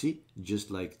 You see, just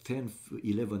like 10,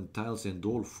 11 tiles, and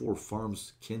all 4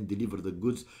 farms can deliver the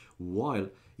goods. While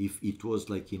if it was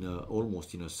like in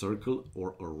almost in a circle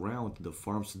or around the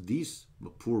farms, this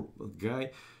poor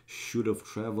guy should have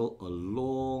traveled a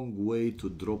long way to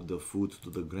drop the food to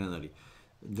the granary.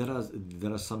 There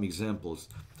are some examples.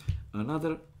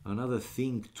 Another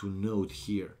thing to note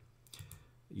here,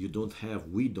 we don't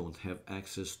have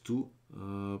access to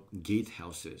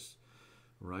gatehouses,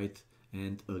 right?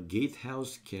 And a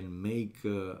gatehouse can make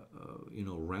you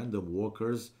know, random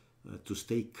walkers to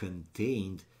stay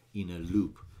contained in a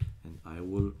loop. And I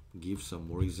will give some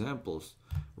more examples,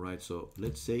 right? So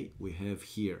let's say we have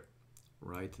here,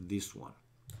 right, this one.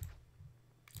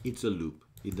 It's a loop.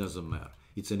 It doesn't matter.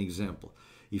 It's an example.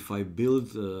 If I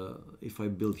build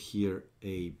here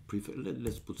a prefect,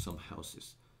 let's put some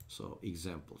houses. So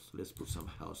examples. Let's put some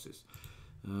houses.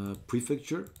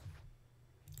 Prefecture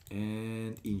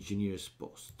and engineer's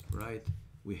post, right?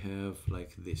 We have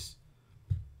like this,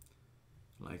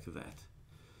 like that.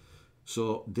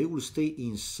 So they will stay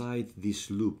inside this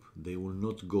loop. They will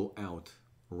not go out.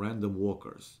 Random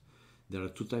walkers. There are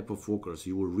 2 types of walkers.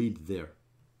 You will read there.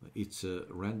 It's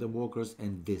random walkers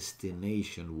and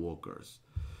destination walkers.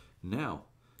 Now,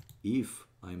 if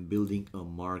I'm building a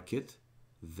market,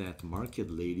 that market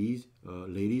ladies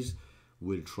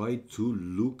will try to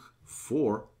look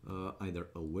for either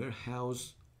a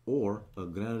warehouse or a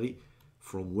granary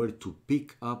from where to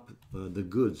pick up the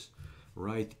goods,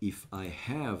 right? If I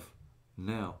have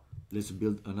now, let's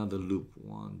build another loop.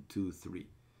 1, 2, 3.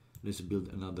 Let's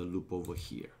build another loop over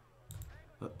here.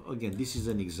 Again, this is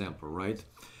an example, right?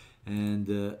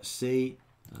 And say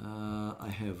I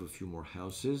have a few more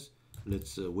houses.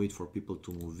 Let's wait for people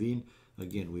to move in.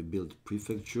 Again, we build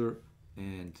prefecture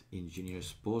and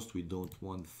engineer's post. We don't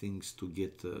want things to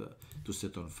get to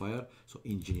set on fire. So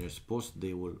engineer's post,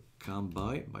 they will come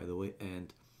by the way,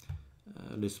 and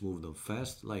let's move them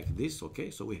fast like this. Okay,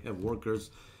 so we have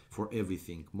workers for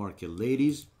everything. Market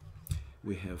ladies,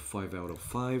 we have 5 out of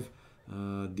 5.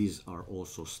 These are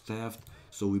also staffed.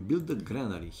 So we build the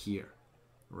granary here,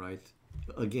 right?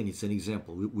 Again, it's an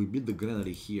example. We build the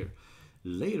granary here.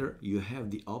 Later, you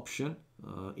have the option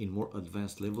in more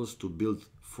advanced levels to build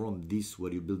from this,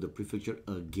 where you build the prefecture,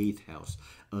 a gatehouse.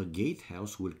 A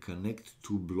gatehouse will connect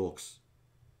 2 blocks,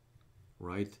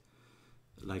 right?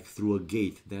 Like through a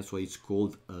gate. That's why it's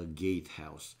called a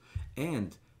gatehouse.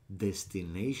 And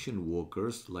destination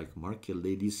walkers, like market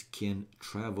ladies, can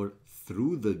travel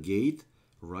through the gate,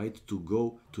 right, to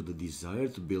go to the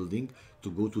desired building,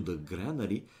 to go to the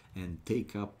granary and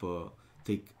take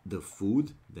the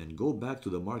food, then go back to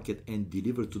the market and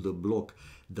deliver to the block.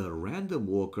 The random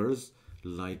walkers,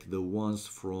 like the ones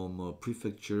from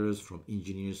prefectures, from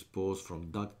engineers posts, from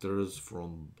doctors,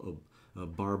 from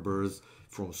barbers,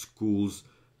 from schools,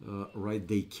 right?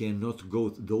 They cannot go.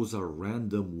 Those are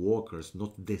random walkers,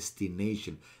 not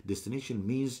destination. Destination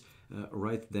means,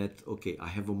 right, that, okay, I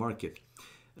have a market.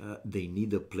 They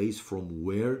need a place from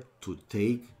where to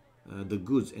take the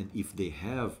goods. And if they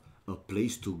have a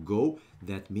place to go,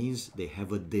 that means they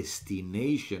have a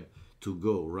destination to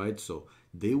go, right? So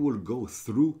they will go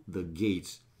through the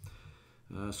gates.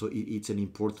 So it's an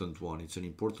important one. It's an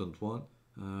important one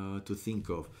to think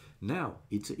of. Now,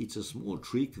 it's a small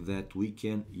trick that we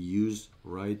can use,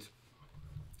 right,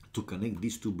 to connect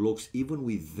these two blocks even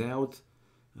without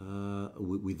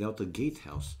a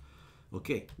gatehouse.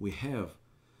 Okay, we have,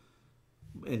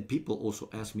 and people also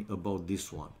ask me about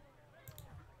this one.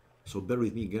 So bear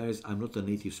with me, guys. I'm not a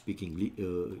native speaking,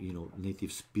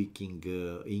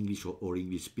 English or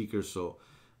English speaker. So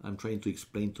I'm trying to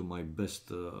explain to my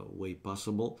best way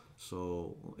possible,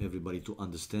 so everybody to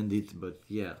understand it. But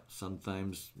yeah,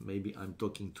 sometimes maybe I'm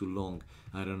talking too long.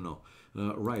 I don't know.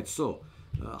 Right. So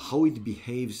how it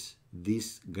behaves,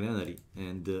 this granary,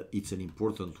 and it's an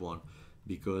important one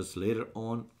because later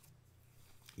on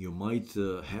you might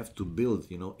have to build,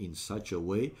 in such a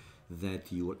way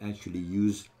that you will actually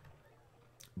use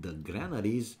the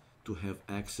granaries to have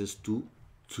access to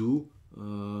two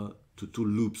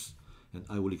loops, and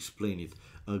I will explain it.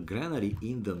 A granary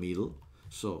in the middle.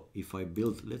 So if I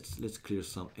build, let's clear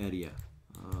some area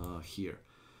here.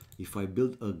 If I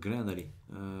build a granary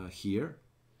here,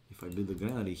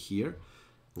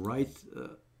 right,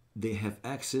 they have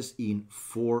access in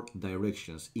 4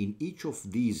 directions. In each of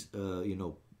these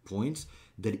points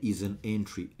there is an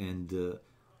entry, and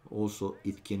also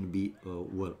it can be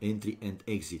entry and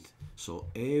exit. So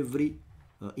every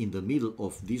in the middle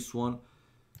of this one,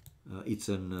 it's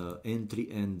an entry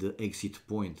and exit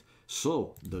point.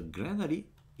 So the granary,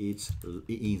 it's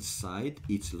inside,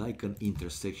 it's like an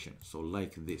intersection, so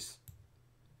like this,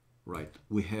 right?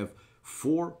 We have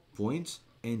 4 points,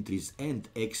 entries and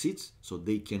exits, so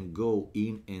they can go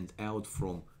in and out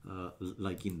from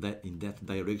like in that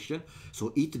direction.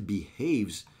 So it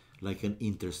behaves like an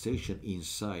intersection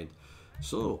inside.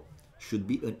 So should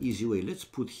be an easy way. Let's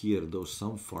put here those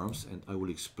some farms, and I will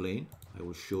explain. I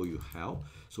will show you how.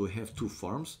 So we have 2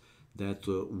 farms that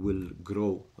will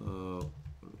grow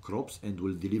crops and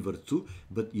will deliver too.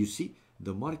 But you see,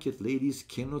 the market ladies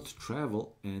cannot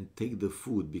travel and take the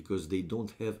food because they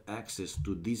don't have access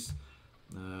to this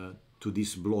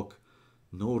block.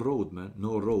 No road, man,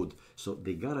 no road. So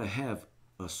they gotta have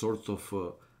a sort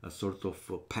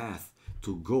of path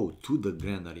to go to the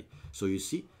granary. So you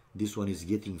see, this one is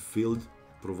getting filled,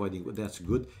 providing, that's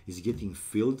good, is getting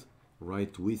filled,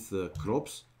 right, with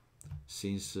crops,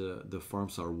 since the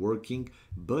farms are working,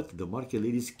 but the market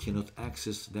ladies cannot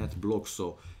access that block.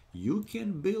 So you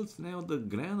can build now the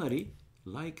granary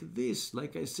like this,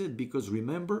 like I said, because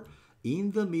remember,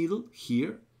 in the middle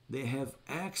here they have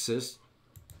access.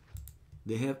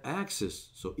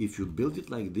 So if you build it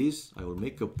like this, I will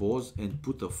make a pause and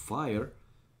put a fire,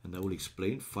 and I will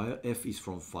explain. Fire, F is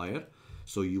from fire.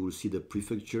 So you will see the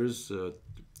prefectures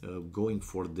going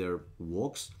for their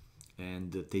walks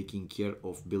and taking care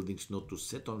of buildings not to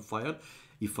set on fire.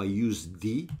 If I use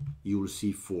D, you will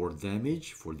see for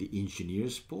damage, for the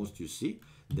engineer's post, you see,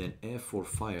 then F for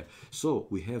fire. So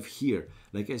we have here,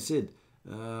 like I said,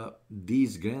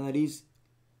 these granaries,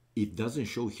 it doesn't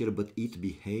show here, but it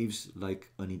behaves like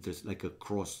like a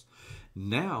cross.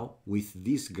 Now with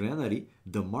this granary,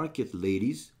 the market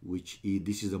ladies,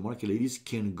 this is the market ladies,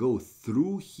 can go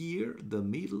through here, the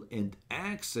middle, and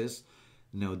access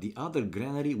now the other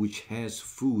granary which has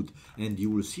food. And you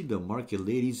will see the market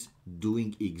ladies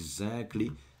doing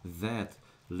exactly that.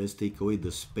 Let's take away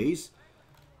the space.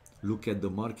 Look at the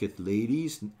market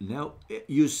ladies. Now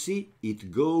you see it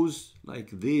goes like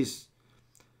this,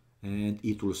 and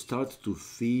it will start to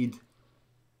feed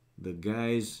the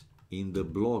guys in the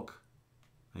block.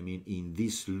 I mean, in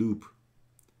this loop,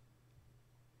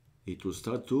 it will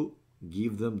start to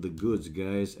give them the goods,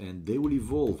 guys, and they will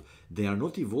evolve. They are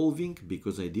not evolving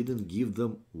because I didn't give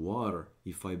them water.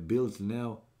 If I build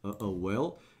now a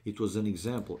well, it was an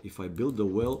example. If I build a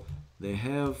well, they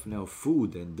have now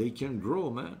food and they can grow,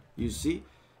 man. You see,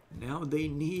 now they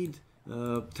need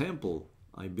a temple.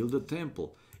 I build a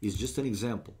temple. It's just an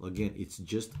example. Again, it's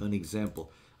just an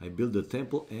example. I build a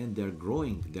temple and they're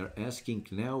growing. They're asking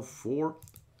now for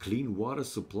clean water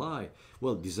supply.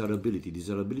 Well,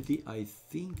 desirability, I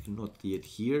think not yet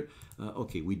here.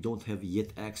 Okay, we don't have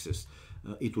yet access.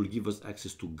 It will give us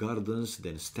access to gardens,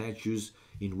 then statues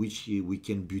in which we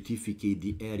can beautificate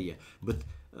the area. But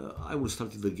I will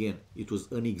start it again. It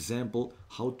was an example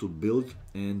how to build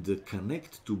and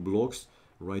connect two blocks,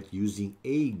 right, using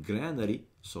a granary.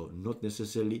 So not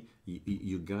necessarily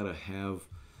you gotta have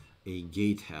a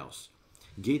gatehouse.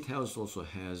 Gatehouse also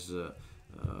has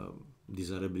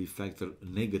desirability factor,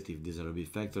 negative desirability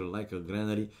factor, like a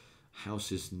granary.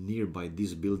 Houses nearby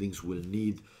these buildings will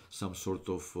need some sort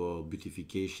of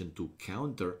beautification to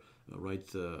counter, right,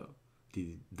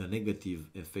 the negative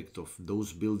effect of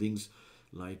those buildings,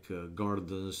 like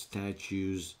gardens,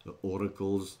 statues,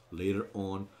 oracles later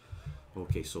on.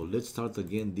 Okay, so let's start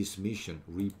again this mission.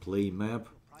 Replay map.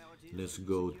 Let's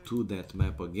go to that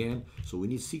map again. So we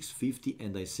need 650,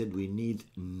 and I said we need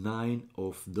 9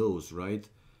 of those, right?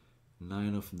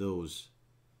 9 of those.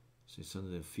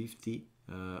 650.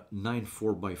 9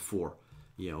 4x4.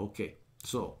 Yeah, okay.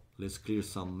 So let's clear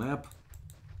some map.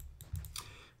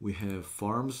 We have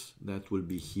farms that will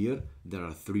be here. There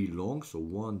are 3 long, so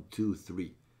 1, 2,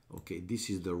 3. Okay, this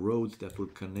is the road that will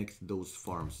connect those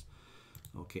farms.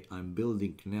 Okay, I'm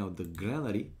building now. The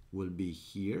granary will be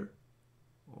here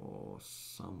or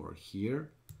somewhere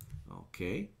here.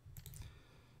 Okay,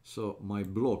 so my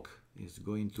block is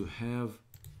going to have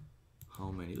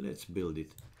how many? Let's build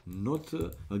it. Not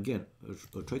again,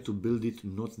 try to build it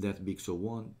not that big. So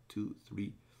 1, 2,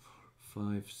 3,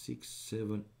 5, 6,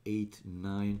 7, 8,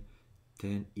 9,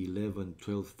 10, 11,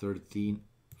 12, 13,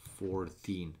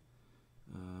 14,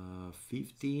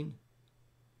 15.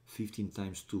 15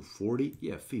 times 2, 40.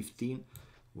 Yeah, 15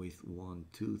 with 1,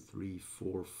 2, 3,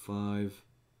 4, 5,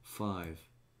 5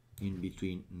 in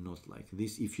between, not like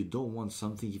this. If you don't want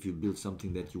something, if you build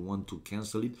something that you want to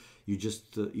cancel it, you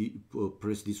just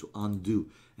press this undo,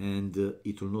 and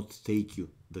it will not take you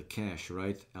the cache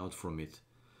right out from it.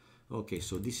 Okay,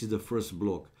 so this is the first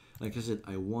block. Like I said,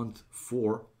 I want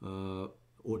 4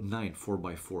 or 9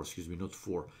 4x4, excuse me, not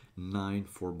 4, 9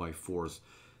 4x4s.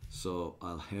 So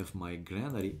I'll have my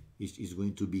granary is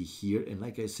going to be here, and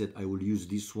like I said, I will use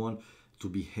this one to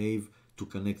behave to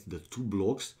connect the 2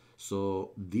 blocks.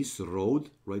 So this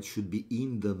road, right, should be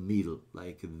in the middle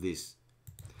like this.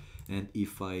 And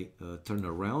if I turn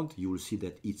around, you will see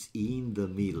that it's in the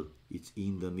middle. It's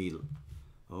in the middle.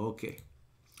 Okay.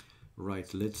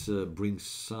 Right, let's bring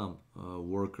some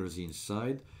workers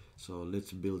inside. So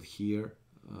let's build here.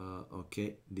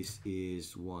 Okay, this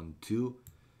is 1, 2,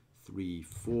 3,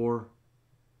 4,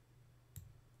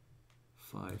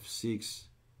 5, 6,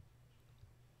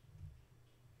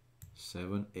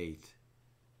 7, 8.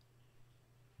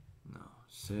 Now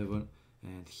 7,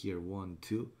 and here 1,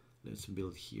 2. Let's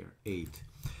build here 8.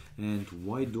 And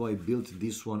why do I build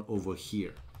this one over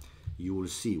here? You will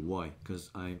see why. Because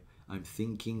I'm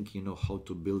thinking, you know, how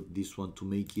to build this one to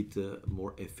make it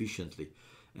more efficiently.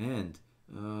 And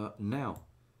now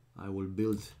I will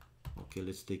build. Okay,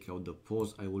 let's take out the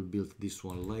pause. I will build this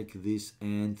one like this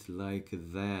and like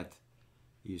that.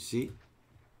 You see?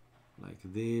 Like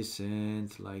this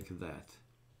and like that.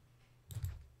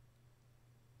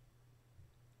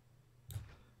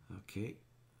 Okay.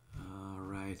 All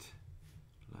right.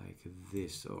 Like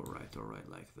this. All right,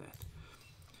 like that.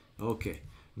 Okay.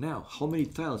 Now, how many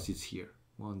tiles is here?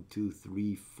 1, 2,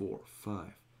 3, 4, 5,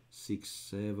 6,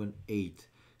 7, 8.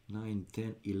 9,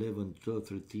 10, 11, 12,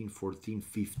 13, 14,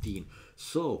 15.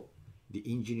 So the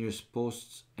engineers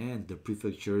posts and the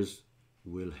prefectures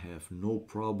will have no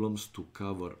problems to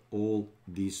cover all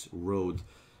this road.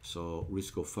 So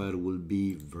risk of fire will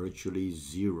be virtually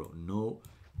 0. No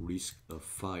risk of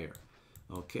fire.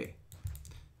 Okay.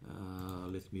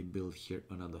 Let me build here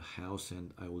another house,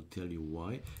 and I will tell you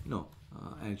why. No,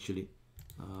 actually,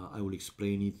 I will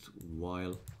explain it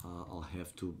while I'll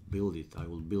have to build it. I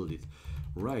will build it.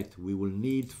 Right, we will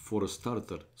need for a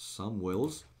starter some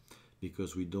wells,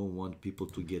 because we don't want people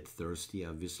to get thirsty,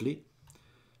 obviously.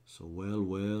 So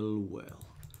well.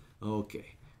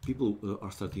 Okay, people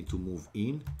are starting to move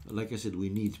in. Like I said, we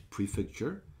need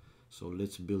prefecture. So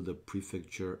let's build a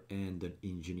prefecture and an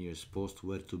engineer's post.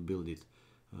 Where to build it?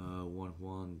 1,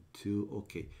 1, 2.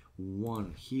 Okay,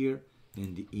 1 here,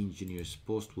 and the engineer's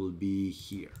post will be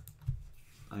here.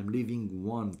 I'm leaving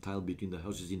 1 tile between the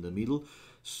houses in the middle,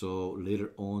 so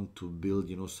later on to build,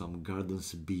 you know, some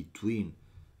gardens between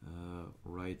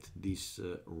right, this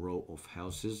row of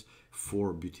houses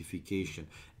for beautification.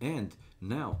 And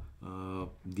now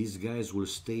these guys will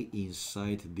stay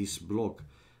inside this block.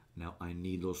 Now I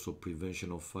need also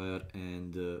prevention of fire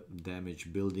and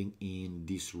damage building in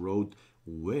this road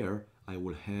where I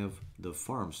will have the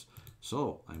farms.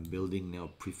 So I'm building now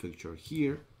prefecture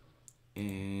here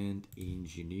and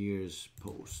engineer's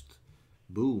post.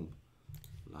 Boom,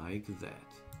 like that.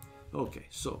 Okay,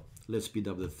 so let's speed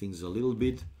up the things a little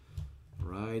bit.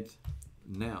 Right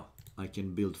now I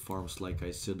can build farms like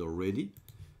I said already.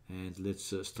 And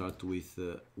let's start with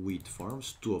wheat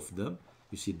farms, 2 of them.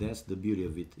 You see, that's the beauty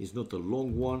of it. It's not a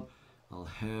long one. I'll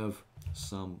have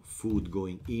some food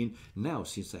going in. Now,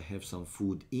 since I have some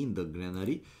food in the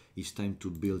granary, it's time to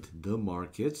build the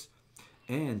markets.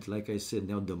 And like I said,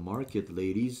 now the market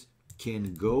ladies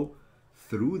can go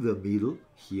through the middle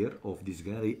here of this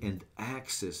granary and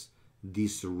access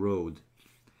this road,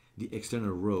 the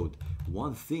external road.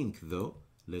 One thing though,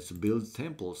 let's build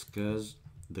temples, because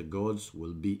the gods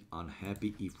will be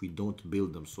unhappy if we don't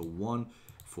build them. So 1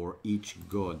 for each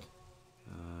god.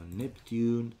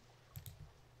 Neptune,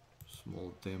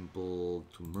 small temple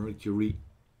to Mercury,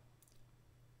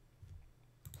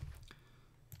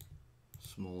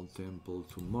 small temple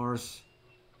to Mars,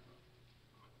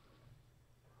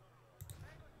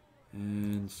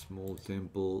 and small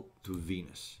temple to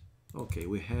Venus. Okay,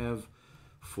 we have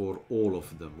for all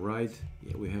of them, right?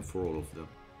 Yeah, we have for all of them.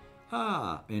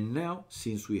 And now,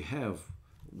 since we have,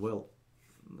 well,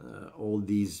 all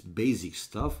these basic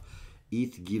stuff,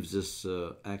 it gives us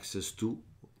access to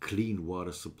clean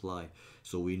water supply.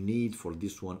 So we need for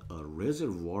this one a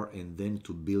reservoir and then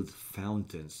to build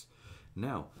fountains.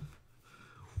 Now,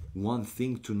 one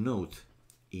thing to note,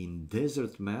 in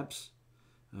desert maps,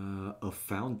 a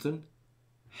fountain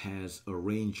has a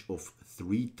range of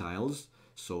 3 tiles.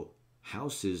 So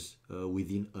houses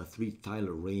within a 3 tile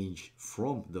range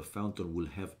from the fountain will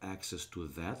have access to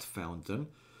that fountain,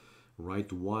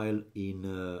 right? While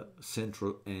in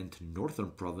central and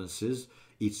northern provinces,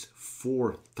 it's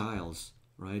 4 tiles,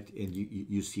 right? And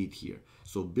you see it here.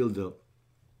 So build a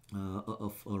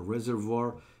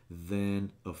reservoir,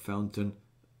 then a fountain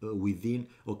within.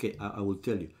 Okay, I will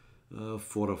tell you.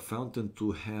 For a fountain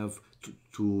to have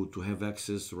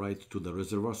access right to the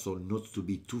reservoir, so not to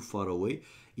be too far away,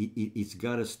 it's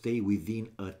gotta stay within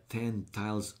 10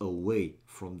 tiles away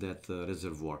from that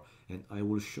reservoir, and I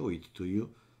will show it to you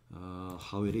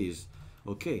how it is.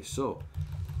 Okay, so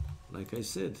like I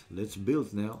said, let's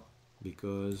build now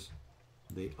because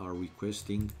they are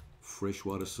requesting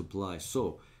freshwater supply.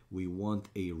 So we want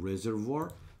a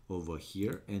reservoir over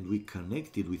here, and we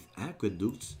connect it with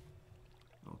aqueducts.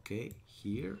 Okay,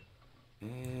 here,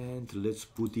 and let's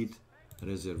put it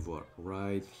reservoir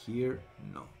right here.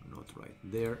 No, not right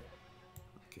there.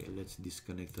 Okay, let's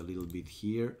disconnect a little bit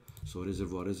here. So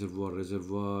reservoir, reservoir,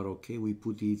 reservoir. Okay, we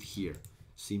put it here.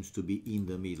 Seems to be in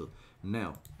the middle.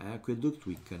 Now aqueduct,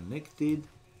 we connected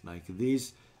like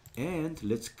this, and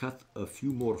let's cut a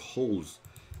few more holes.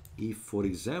 If, for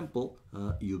example,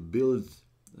 you build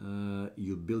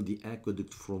the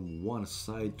aqueduct from one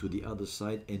side to the other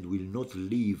side and will not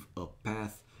leave a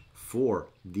path for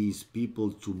these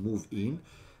people to move in,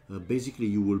 basically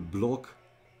you will block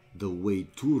the way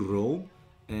to Rome,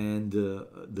 and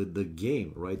the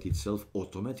game right itself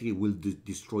automatically will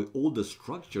destroy all the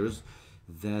structures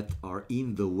that are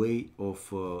in the way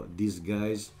of these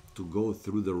guys to go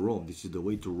through the Rome. This is the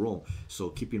way to Rome, so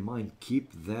keep in mind,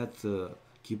 keep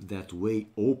that way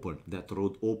open, that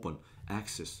road open,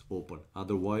 access open,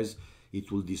 otherwise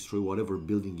it will destroy whatever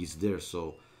building is there.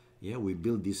 So yeah, we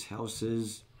build these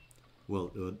houses,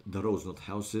 well, the roads, not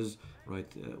houses,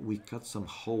 right? We cut some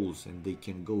holes and they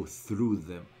can go through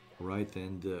them, right?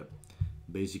 And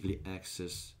basically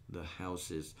access the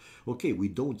houses. Okay, we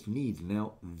don't need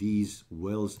now these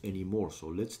wells anymore, so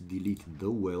let's delete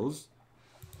the wells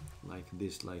like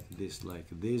this, like this, like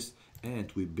this,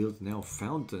 and we build now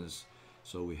fountains.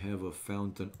 So we have a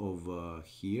fountain over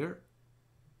here,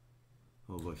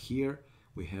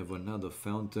 we have another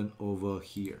fountain over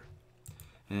here,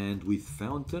 and with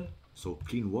fountain, so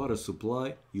clean water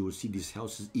supply, you will see these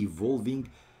houses evolving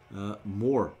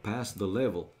more past the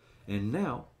level, and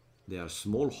now they are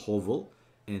small hovel,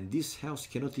 and this house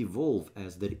cannot evolve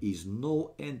as there is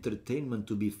no entertainment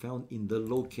to be found in the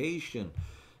location.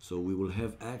 So we will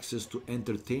have access to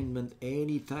entertainment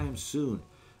anytime soon.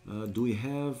 Do we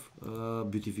have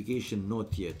beautification?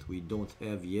 Not yet. We don't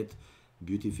have yet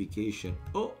beautification.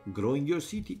 Oh, growing your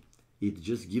city. It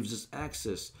just gives us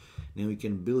access. Now we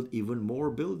can build even more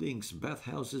buildings.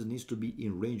 Bathhouses needs to be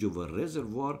in range of a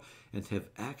reservoir and have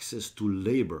access to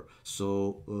labor.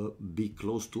 So be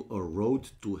close to a road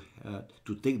to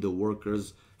take the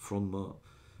workers from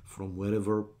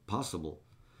wherever possible.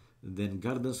 Then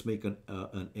gardens make an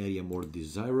area more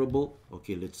desirable.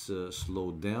 Okay, let's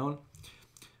slow down.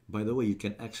 By the way, you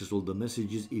can access all the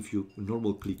messages if you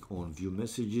normal click on view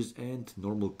messages and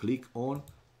normal click on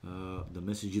the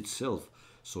message itself.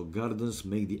 So gardens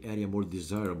make the area more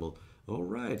desirable. All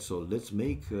right, so let's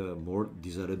make more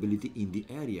desirability in the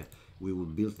area. We will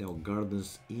build now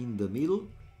gardens in the middle,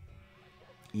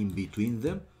 in between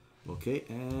them. Okay,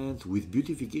 and with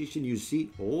beautification, you see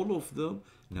all of them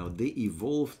now they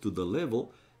evolve to the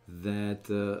level that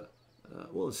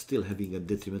well, still having a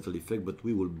detrimental effect, but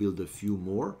we will build a few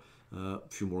more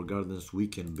gardens we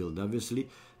can build, obviously.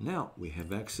 Now we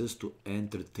have access to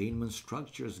entertainment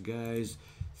structures, guys.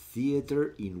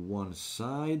 Theater in one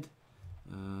side,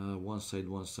 one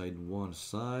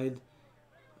side.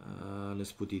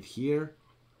 Let's put it here.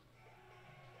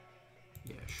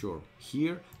 Yeah, sure,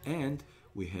 here. And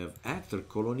we have actor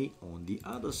colony on the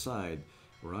other side,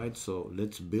 right? So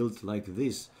let's build like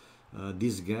this.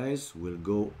 These guys will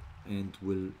go and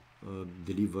will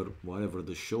deliver whatever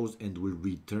the shows and will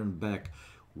return back.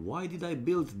 Why did I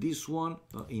build this one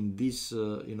in this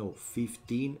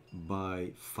 15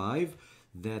 by 5?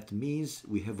 That means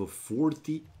we have a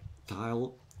 40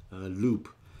 tile loop.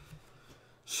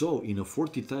 So in a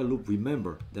 40 tile loop,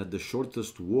 remember that the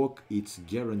shortest walk, it's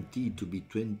guaranteed to be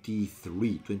 22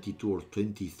 or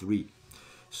 23.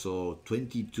 So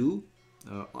 22,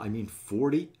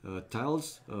 40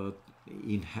 tiles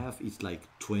in half, it's like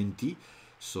 20.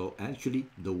 So actually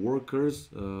the workers,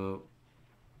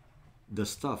 the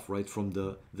stuff right from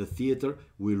the theater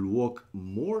will walk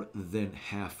more than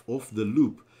half of the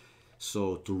loop.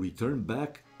 So to return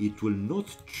back, it will not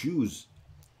choose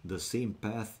the same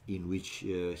path in which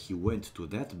he went to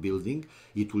that building.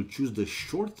 It will choose the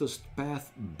shortest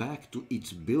path back to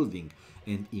its building.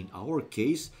 And in our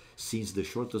case, since the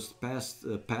shortest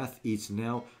path is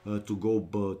now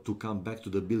to come back to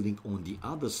the building on the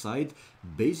other side,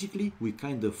 basically we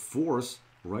kind of force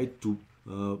right to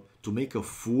make a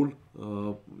full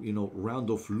round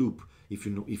of loop, if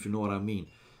you know what I mean.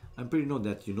 I'm pretty sure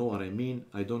that you know what I mean.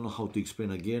 I don't know how to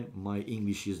explain again. My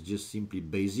English is just simply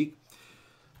basic.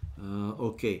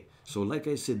 Okay, so like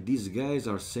I said, these guys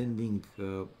are sending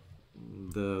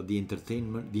the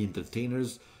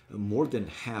entertainers more than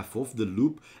half of the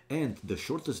loop, and the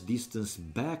shortest distance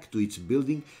back to its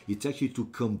building, it's actually to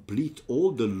complete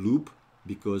all the loop,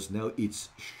 because now it's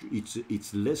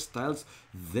less tiles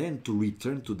than to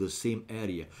return to the same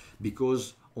area,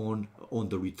 because on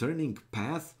the returning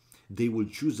path they will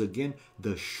choose again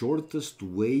the shortest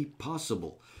way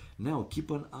possible. Now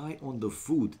keep an eye on the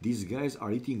food. These guys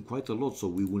are eating quite a lot, so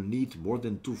we will need more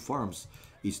than 2 farms.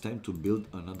 It's time to build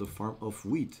another farm of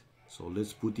wheat. So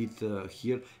let's put it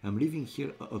here. I'm leaving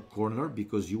here a corner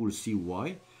because you will see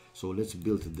why. So let's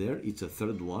build there. It's a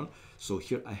third one. So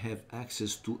here I have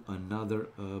access to another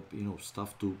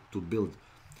stuff to build,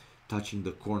 touching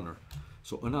the corner.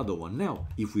 So another one. Now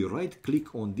if we right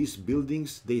click on these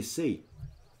buildings, they say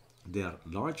they are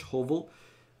large hovel,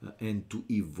 and to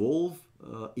evolve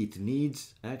it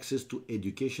needs access to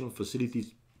educational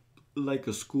facilities like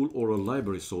a school or a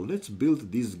library. So let's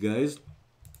build these guys.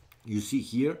 You see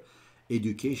here,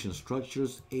 education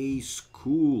structures, a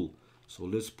school. So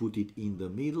let's put it in the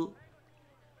middle.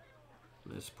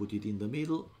 Let's put it in the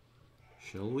middle,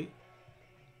 shall we?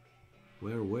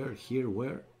 Where, here,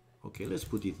 where? Okay, let's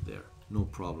put it there, no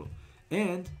problem.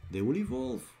 And they will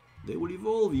evolve. They will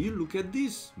evolve. You look at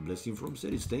this. Blessing from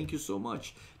Ceres. Thank you so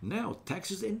much. Now,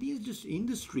 taxes and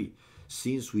industry.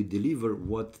 Since we deliver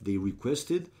what they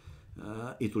requested,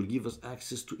 it will give us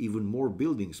access to even more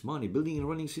buildings. Money. Building and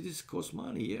running cities cost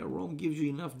money. Yeah, Rome gives you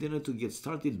enough dinner to get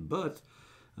started, but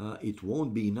it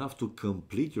won't be enough to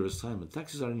complete your assignment.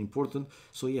 Taxes are important.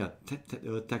 So yeah,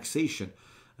 taxation.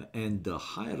 And the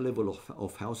higher level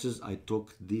of houses, I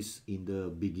talked this in the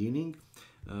beginning,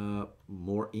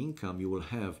 more income you will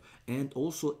have, and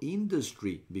also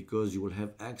industry, because you will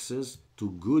have access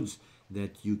to goods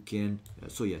that you can,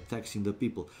 so yeah, taxing the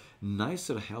people.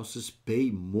 Nicer houses pay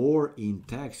more in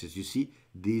taxes. You see,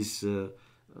 this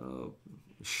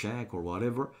shack or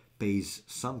whatever pays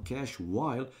some cash,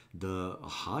 while the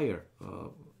higher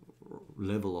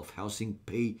level of housing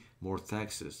pay more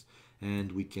taxes.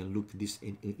 And we can look this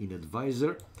in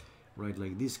advisor, right,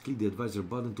 like this. Click the advisor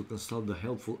button to consult the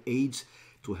helpful aids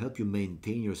to help you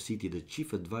maintain your city. The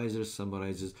chief advisor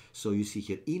summarizes. So you see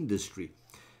here, industry.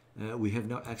 We have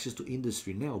now access to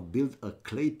industry. Now build a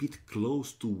clay pit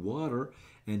close to water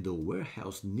and a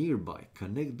warehouse nearby.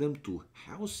 Connect them to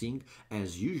housing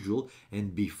as usual,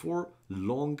 and before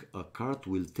long a cart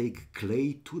will take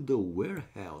clay to the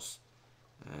warehouse.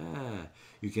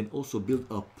 You can also build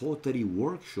a pottery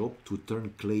workshop to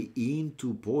turn clay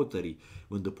into pottery.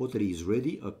 When the pottery is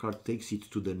ready, a cart takes it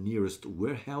to the nearest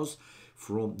warehouse.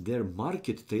 From there,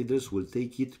 market traders will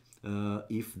take it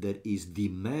if there is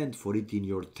demand for it in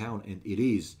your town, and it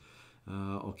is.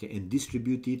 Okay, and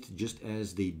distribute it just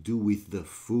as they do with the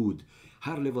food.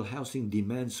 Higher level housing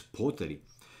demands pottery.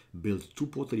 build 2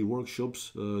 pottery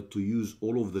workshops to use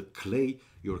all of the clay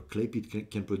your clay pit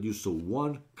can produce. So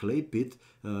 1 clay pit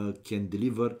can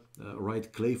deliver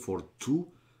right clay for 2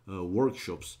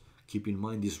 workshops. Keep in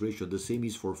mind this ratio. The same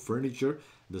is for furniture,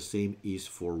 the same is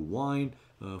for wine,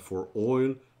 for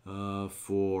oil,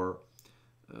 for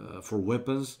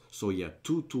weapons. So yeah,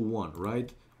 2 to 1,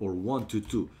 right? Or 1 to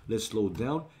 2. Let's slow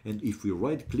down, and if we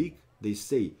right click, they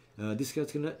say this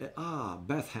guy's gonna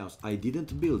bathhouse. I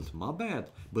didn't build, my bad.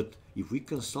 But if we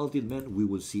consult it, man, we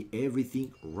will see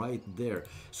everything right there.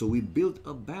 So we built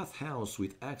a bathhouse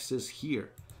with access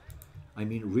here. I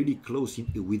mean, really close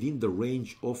within the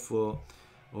range of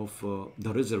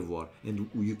the reservoir, and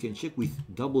you can check with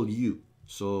W.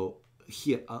 So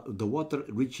here the water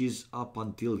reaches up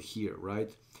until here,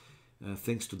 right?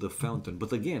 Thanks to the fountain.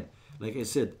 But again, like I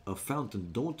said, a fountain,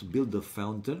 don't build a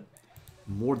fountain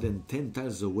more than 10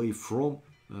 tiles away from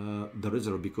the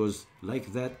reservoir, because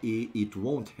like that it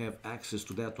won't have access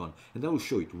to that one. And I will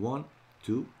show it. 1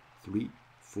 2 3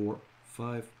 4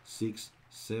 5 6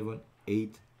 7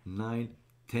 8 9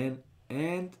 10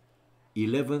 and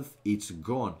 11th it's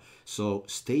gone. So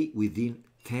stay within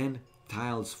 10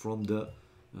 tiles from the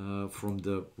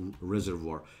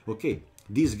reservoir. Okay,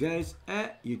 these guys,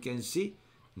 you can see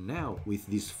now with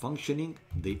this functioning,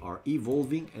 they are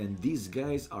evolving, and these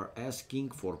guys are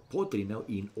asking for pottery now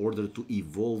in order to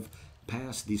evolve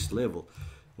past this level.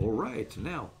 All right,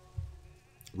 now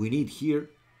we need here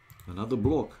another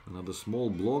block, another small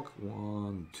block.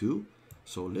 1 2.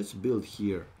 So let's build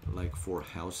here like 4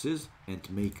 houses and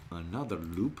make another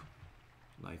loop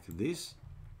like this.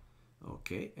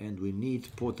 Okay, and we need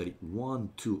pottery. 1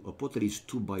 2. A pottery is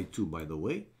 2 by 2, by the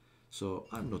way. So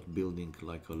I'm not building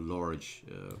like a large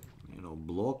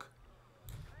block,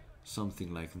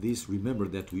 something like this. Remember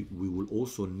that we will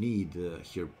also need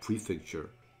here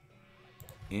prefecture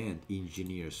and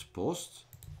engineer's post.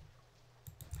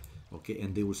 Okay,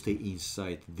 and they will stay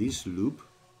inside this loop.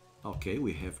 Okay,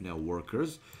 we have now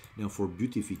workers. Now for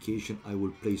beautification, I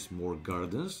will place more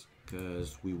gardens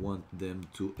because we want them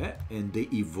to, and they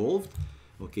evolved.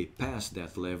 Okay, past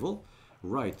that level.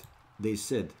 Right, they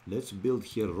said, let's build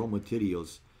here raw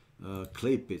materials,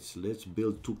 clay pits. Let's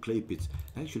build 2 clay pits.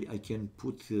 Actually, I can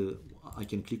put, I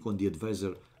can click on the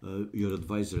advisor, your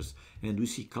advisors, and we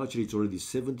see culture, it's already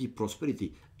 70,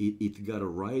 prosperity, it got a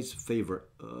rise, favor,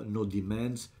 no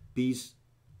demands, peace,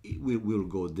 we will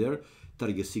go there.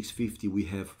 Target 650, we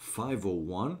have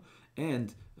 501,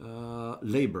 and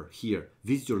labor here,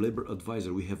 visit your labor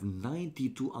advisor, we have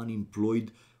 92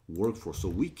 unemployed workforce, so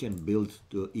we can build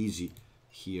easy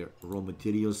here. Raw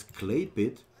materials, clay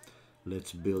pit,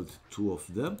 let's build 2 of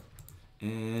them,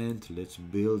 and let's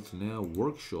build now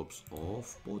workshops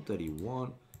of pottery.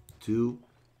 1 2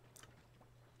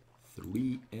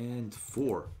 3 and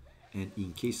 4, and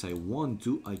in case I want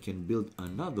to, I can build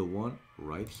another one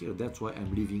right here. That's why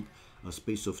I'm leaving a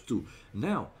space of 2.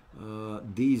 Now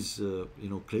these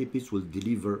clay pits will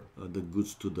deliver the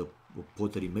goods to the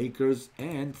pottery makers,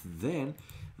 and then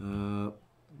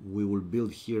we will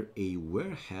build here a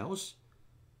warehouse.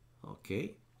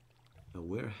 Okay, a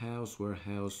warehouse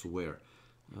where?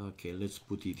 Okay, let's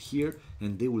put it here,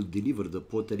 and they will deliver the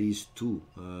potteries to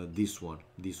this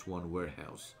one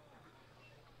warehouse.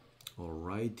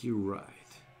 Alrighty, right.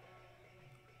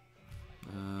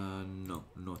 No,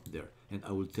 not there, and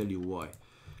I will tell you why,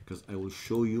 because I will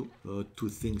show you 2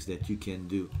 things that you can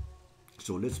do.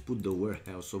 So let's put the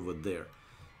warehouse over there,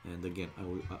 and again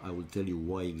I will tell you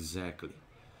why exactly.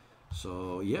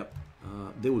 So yep,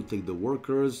 they will take the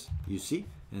workers, you see,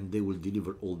 and they will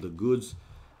deliver all the goods.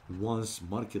 Once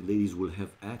market ladies will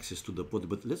have access to the pot.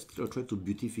 But let's try to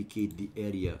beautificate the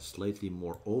area slightly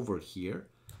more over here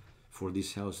for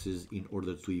these houses in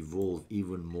order to evolve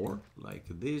even more like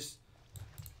this.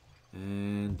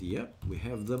 And yep, we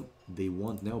have them. They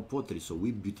want now pottery, so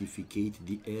we beautificate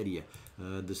the area.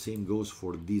 The same goes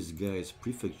for these guys,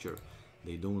 prefecture.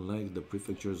 They don't like the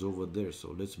prefectures over there,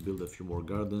 so let's build a few more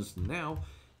gardens. Now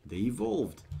they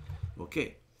evolved.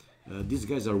 Okay, these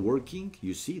guys are working.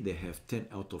 You see, they have 10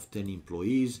 out of 10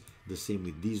 employees. The same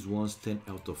with these ones, 10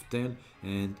 out of 10.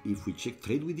 And if we check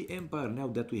trade with the empire, now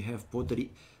that we have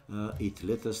pottery, it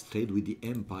let us trade with the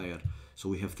empire. So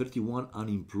we have 31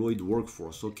 unemployed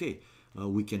workforce. Okay,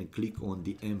 we can click on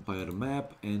the empire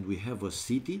map, and we have a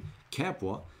city,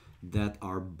 Capua, that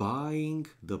are buying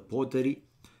the pottery.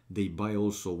 They buy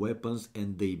also weapons,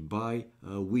 and they buy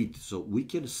wheat. So we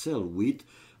can sell wheat,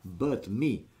 but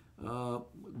me,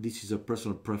 this is a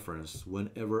personal preference.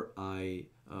 Whenever I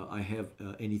have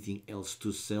anything else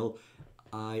to sell,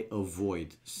 I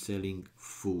avoid selling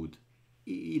food.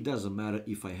 It doesn't matter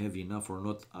if I have enough or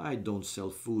not. I don't sell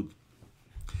food.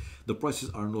 The prices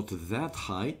are not that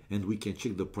high, and we can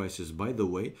check the prices by the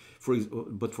way.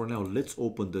 But for now, let's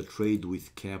open the trade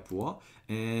with Capua,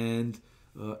 and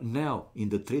now in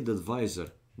the trade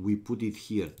advisor we put it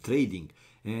here, trading,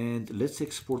 and let's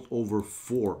export over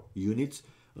 4 units.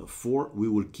 4 we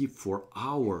will keep for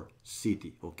our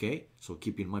city, okay? So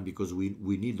keep in mind, because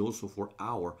we need also for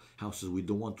our houses. We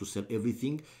don't want to sell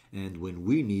everything, and when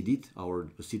we need it, our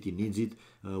city needs it,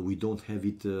 we don't have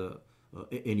it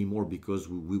anymore because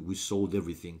we sold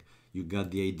everything. You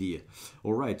got the idea.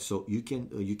 All right, so you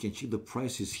can check the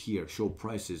prices here, show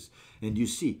prices, and you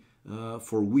see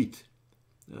for wheat,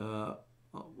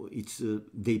 it's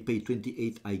they pay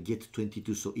 28, I get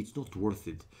 22, so it's not worth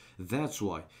it. That's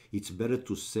why it's better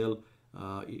to sell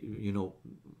you know,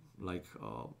 like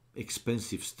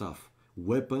expensive stuff.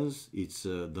 Weapons, it's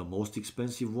the most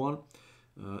expensive one.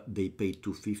 They pay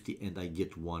 250 and I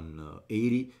get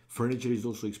 180. Furniture is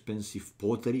also expensive.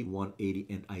 Pottery 180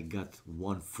 and I got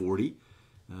 140.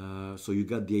 So you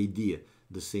got the idea.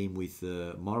 The same with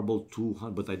marble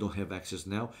 200, but I don't have access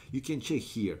now. You can check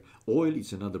here. Oil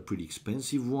is another pretty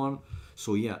expensive one.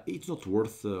 So yeah, it's not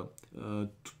worth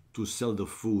to sell the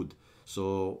food.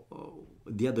 So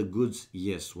the other goods,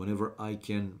 yes, whenever I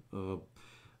can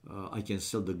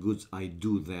sell the goods, I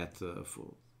do that.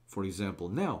 For example,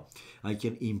 now I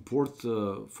can import,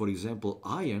 for example,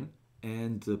 iron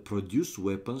and produce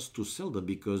weapons to sell them,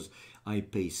 because I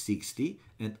pay 60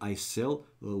 and I sell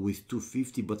with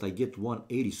 250, but I get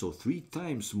 180, so 3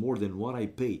 times more than what I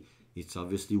pay. It's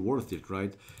obviously worth it,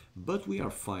 right? But we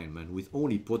are fine, man. With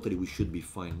only pottery we should be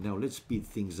fine. Now let's speed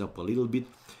things up a little bit,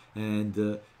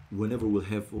 and whenever we'll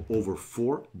have over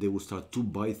 4, they will start to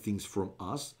buy things from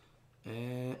us.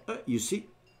 You see,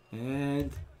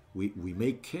 and we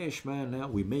make cash, man. Now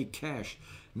we make cash.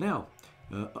 Now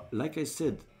like I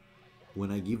said, when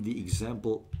I give the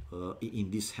example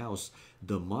in this house,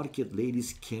 the market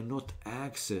ladies cannot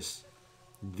access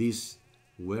this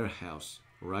warehouse,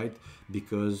 right?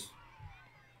 Because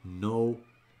no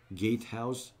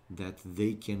gatehouse that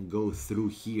they can go through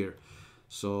here.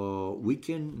 So we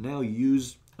can now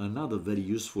use another very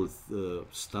useful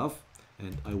stuff,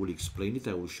 and I will explain it.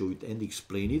 I will show it and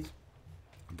explain it.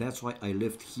 That's why I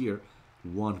left here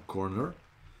one corner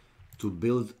to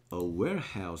build a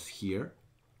warehouse here.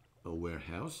 A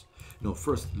warehouse. No,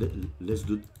 first let's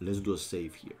do a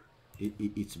save here.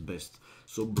 It's best.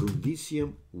 So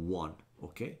Brundisium 1,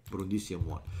 okay, Brundisium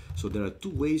 1. So there are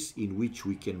 2 ways in which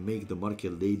we can make the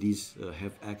market ladies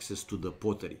have access to the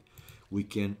pottery. We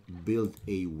can build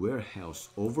a warehouse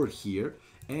over here,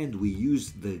 and we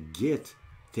use the get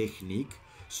technique.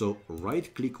 So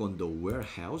right click on the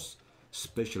warehouse,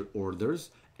 special orders,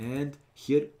 and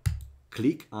here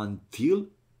click until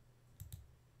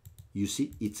you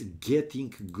see it's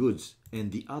getting goods,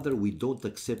 and the other we don't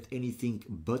accept anything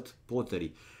but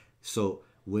pottery. So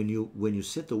when you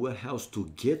set a warehouse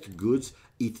to get goods,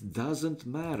 it doesn't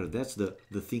matter. That's the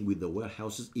thing with the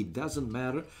warehouses. It doesn't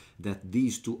matter that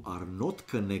these 2 are not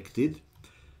connected.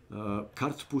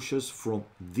 Cart pushers from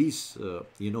this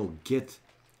you know,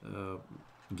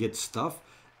 get stuff,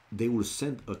 they will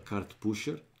send a cart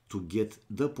pusher to get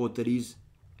the potteries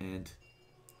and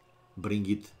bring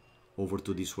it over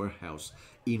to this warehouse,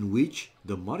 in which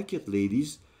the market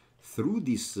ladies through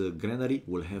this granary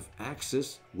will have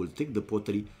access, will take the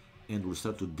pottery and will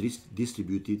start to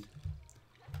distribute it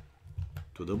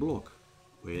to the block.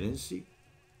 Wait and see.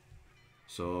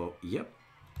 So yep,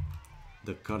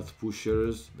 the cart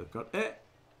pushers,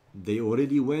 they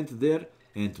already went there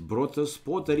and brought us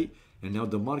pottery, and now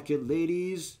the market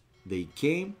ladies, they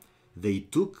came, they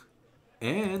took,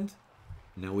 and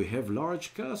now we have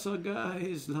large casa,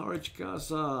 guys. Large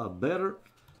casa, better,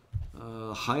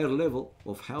 higher level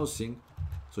of housing.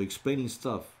 So explaining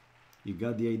stuff. You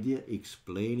got the idea?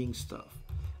 Explaining stuff.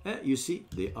 You see,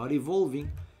 they are evolving,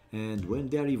 and when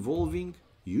they are evolving,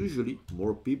 usually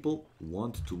more people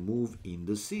want to move in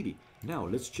the city. Now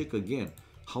let's check again.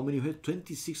 How many you had?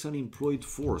 26 unemployed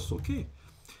force. Okay,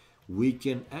 we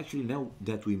can actually, now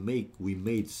that we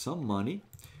made some money,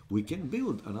 we can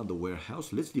build another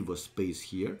warehouse. Let's leave a space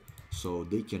here so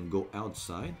they can go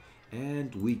outside,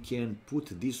 and we can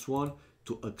put this one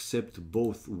to accept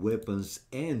both weapons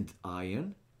and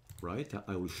iron, right?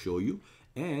 I will show you.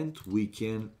 And we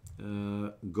can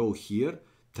go here,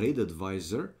 trade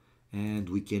advisor, and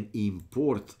we can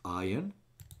import iron,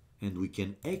 and we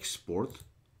can export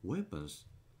weapons.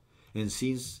 And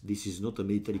since this is not a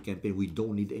military campaign, we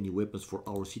don't need any weapons for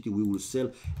our city. We will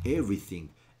sell everything,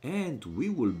 and we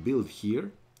will build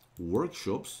here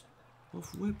workshops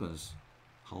of weapons.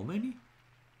 How many?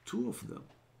 2 of them.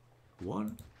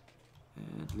 1,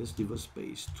 and let's leave a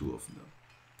space. 2 of them.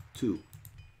 2.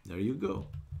 There you go.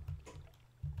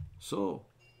 So,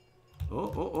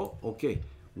 okay.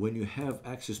 When you have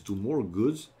access to more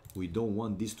goods, we don't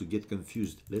want this to get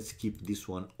confused. Let's keep this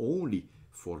one only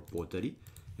for pottery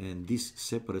and this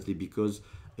separately, because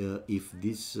if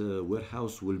this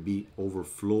warehouse will be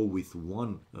overflow with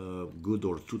one good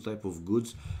or two type of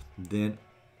goods, then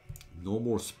no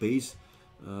more space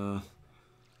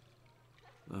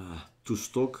to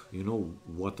stock, you know,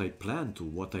 what I plan to,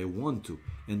 what I want to.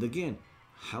 And again,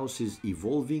 houses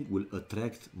evolving will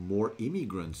attract more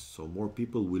immigrants, so more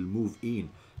people will move in.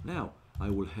 Now I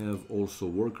will have also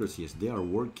workers. Yes, they are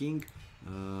working.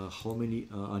 How many?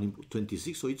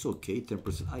 26, so it's okay,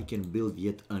 10%. I can build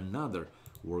yet another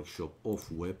workshop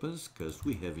of weapons because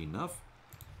we have enough.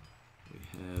 We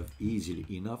have easily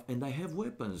enough, and I have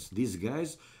weapons. These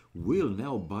guys will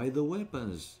now buy the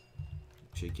weapons.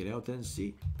 Check it out and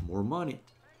see. More money.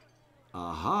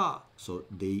 Aha! So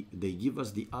they give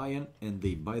us the iron and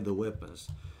they buy the weapons.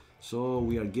 So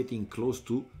we are getting close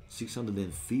to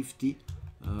 650.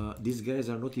 These guys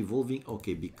are not evolving.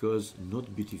 Okay, because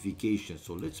not beautification.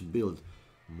 So let's build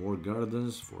more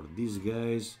gardens for these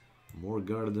guys. More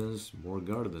gardens, more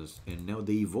gardens. And now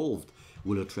they evolved.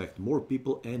 Will attract more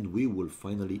people and we will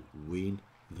finally win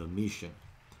the mission.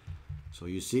 So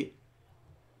you see,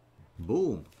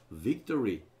 boom,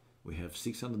 victory. We have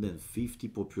 650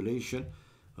 population.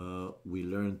 We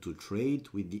learned to trade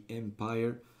with the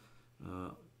empire.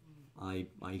 I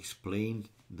explained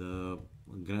the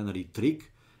granary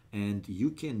trick, and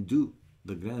you can do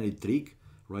the granary trick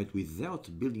right without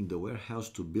building the warehouse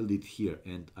to build it here,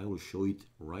 and I will show it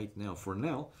right now. For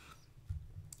now,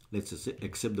 let's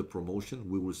accept the promotion.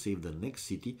 We will save the next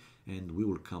city and we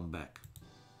will come back.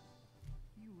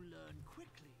 You learn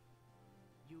quickly.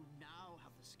 You now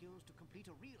have the skills to complete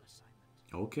a real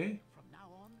assignment. Okay. From now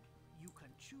on, you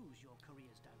can choose your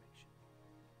career's direction.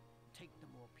 Take the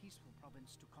more peaceful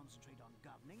province to concentrate on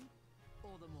governing,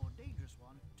 or the more dangerous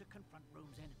one to confront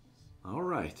Rome's enemies. All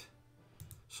right.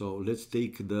 So let's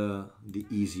take the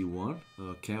easy one,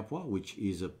 Capua, which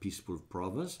is a peaceful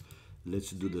province.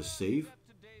 Let's do the save.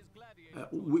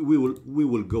 We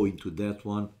will go into that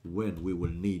one when we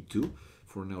will need to.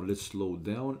 For now, let's slow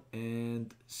down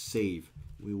and save.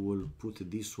 We will put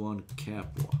this one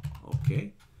Capua.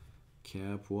 Okay,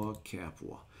 Capua,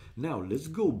 Capua. Now let's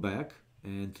go back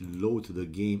and load the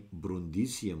game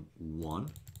Brundisium 1,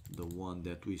 the one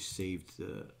that we saved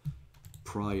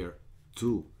prior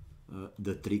to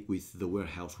the trick with the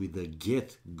warehouse with the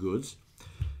get goods,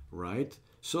 right?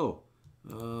 So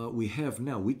we have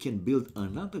now, we can build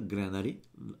another granary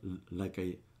like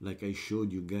I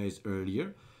showed you guys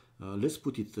earlier. Let's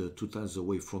put it 2 tiles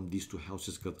away from these two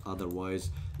houses, because otherwise,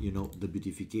 you know, the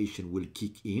beautification will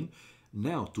kick in.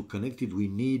 Now to connect it, we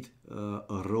need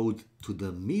a road to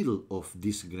the middle of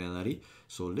this granary.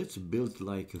 So let's build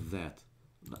like that,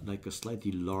 like a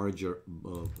slightly larger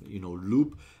you know,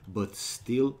 loop, but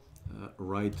still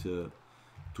right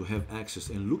to have access.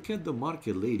 And look at the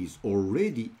market ladies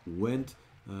already went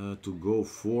to go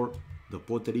for the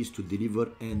potteries to deliver,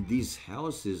 and these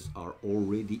houses are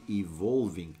already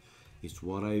evolving. It's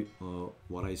what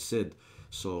I said.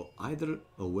 So either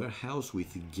a warehouse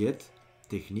with get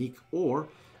technique or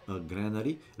a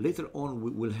granary. Later on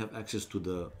we will have access to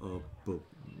the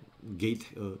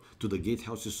gate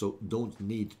houses, so don't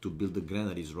need to build the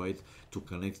granaries, right, to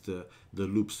connect the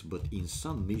loops. But in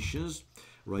some missions,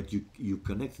 right, you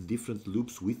connect different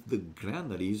loops with the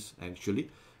granaries, actually,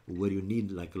 where you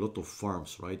need like a lot of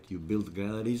farms, right? You build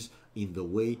granaries in the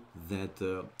way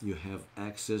that you have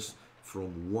access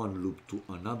from one loop to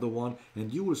another one,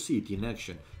 and you will see it in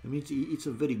action. I mean, it's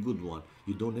a very good one.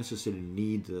 You don't necessarily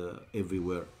need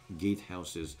everywhere gate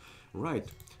houses, right?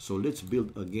 So let's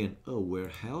build again a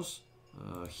warehouse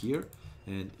here,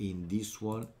 and in this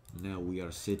one now we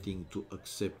are setting to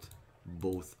accept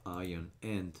both iron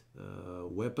and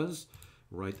weapons,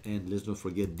 right? And let's not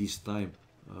forget this time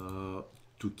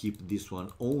to keep this one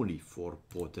only for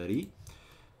pottery,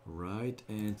 right?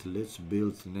 And let's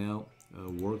build now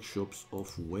workshops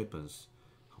of weapons.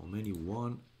 How many?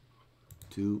 1,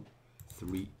 2,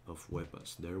 3 of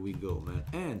weapons. There we go, man.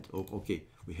 And okay,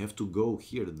 we have to go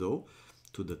here though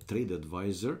to the trade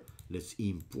advisor. Let's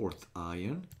import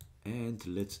iron and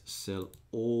let's sell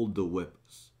all the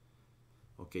weapons.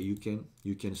 Okay, you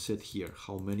can set here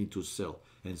how many to sell,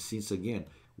 and since again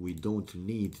we don't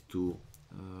need to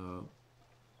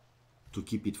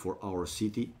keep it for our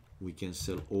city, we can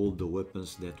sell all the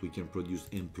weapons that we can produce.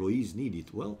 Employees need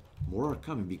it. Well, more are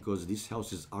coming because these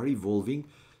houses are evolving,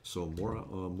 so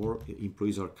more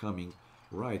employees are coming,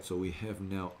 right? So we have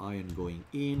now iron going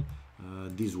in.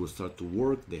 These will start to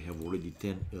work. They have already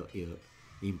 10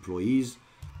 employees.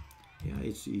 Yeah,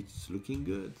 it's looking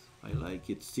good. I like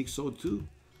it. 602.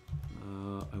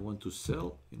 I want to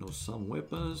sell, you know, some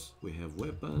weapons. We have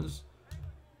weapons.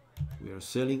 We are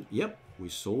selling. Yep, we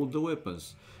sold the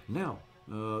weapons. Now,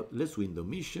 let's win the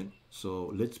mission.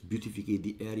 So let's beautificate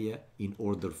the area in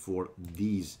order for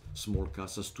these small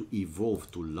casas to evolve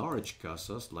to large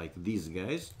casas like these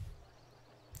guys.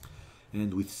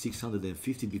 And with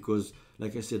 650, because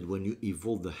like I said, when you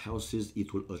evolve the houses,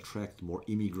 it will attract more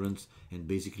immigrants, and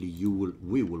basically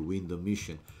we will win the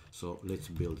mission. So let's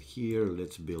build here,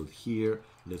 let's build here,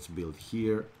 let's build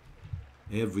here,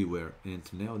 everywhere. And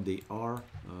now they are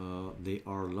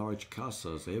large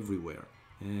casas everywhere.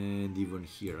 And even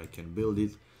here I can build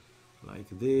it like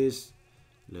this.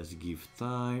 Let's give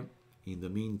time. In the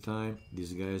meantime,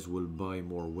 these guys will buy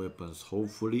more weapons,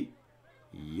 hopefully.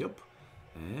 Yep.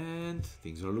 And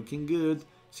things are looking good.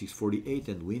 648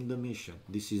 and win the mission.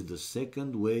 This is the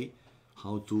second way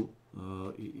how to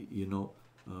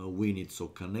win it. So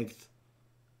connect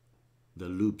the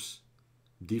loops,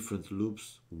 different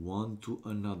loops, one to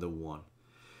another one.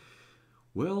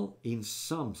 Well, in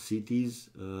some cities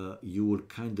you will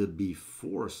kind of be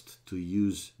forced to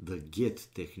use the get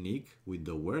technique with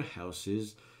the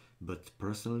warehouses, but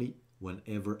personally,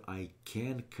 whenever I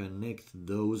can connect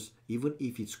those, even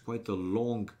if it's quite a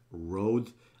long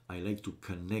road, I like to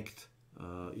connect,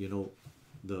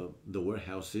 the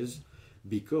warehouses,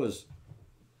 because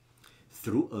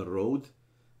through a road,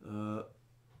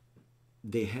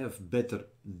 they have better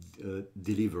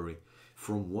delivery.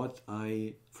 From what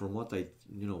I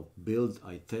build,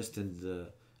 I test, and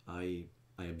I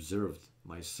observed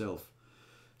myself.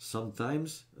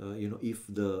 Sometimes if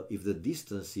the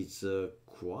distance is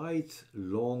quite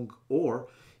long, or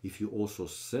if you also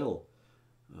sell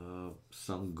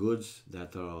some goods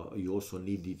that you also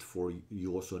need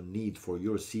for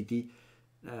your city,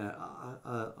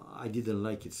 I didn't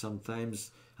like it.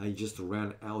 Sometimes I just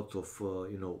ran out of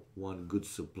one good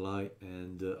supply,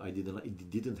 and it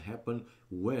didn't happen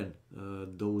when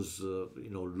those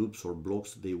loops or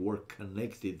blocks, they were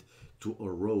connected to a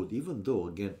road, even though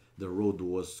again the road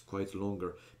was quite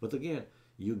longer. But again,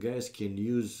 you guys can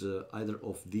use either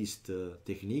of these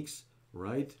techniques,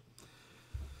 right?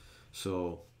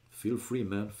 So feel free,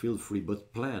 man, feel free,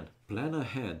 but plan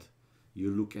ahead.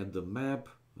 You look at the map,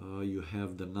 you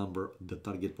have the number, the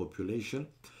target population,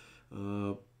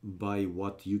 by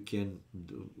what you can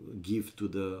give to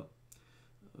the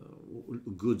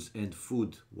goods and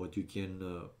food, what you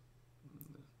can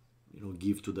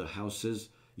give to the houses,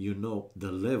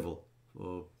 the level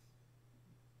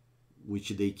which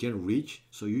they can reach.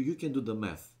 So you can do the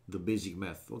math, the basic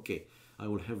math. Okay, I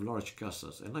will have large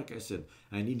casas, and like I said,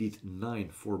 I needed 9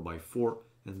 4x4,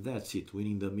 and that's it,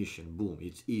 winning the mission. Boom,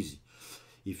 it's easy.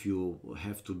 If you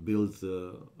have to build,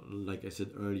 like I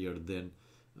said earlier, then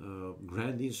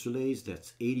grand insulates,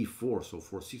 that's 84. So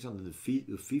for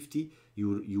 650,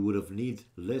 you would have need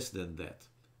less than that.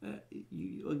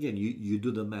 You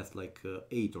do the math, like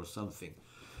 8 or something.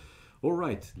 All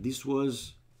right, this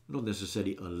was not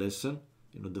necessarily a lesson,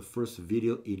 the first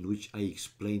video in which I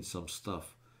explained some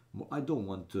stuff. I don't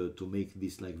want to make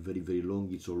this like very, very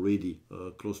long. It's already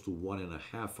close to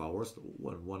 1.5 hours,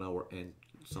 1 hour and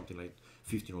something like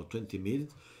 15 or 20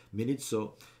 minutes.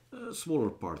 So smaller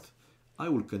part. I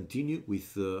will continue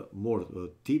with more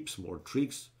tips, more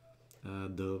tricks,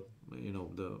 in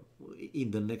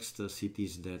the next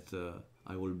cities that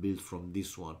I will build from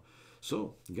this one.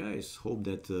 So guys, hope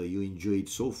that you enjoyed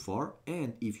so far,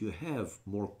 and if you have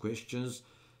more questions,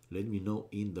 let me know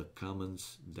in the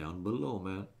comments down below,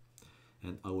 man,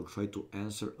 and I will try to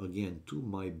answer again to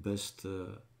my best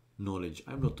knowledge.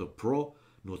 I'm not a pro,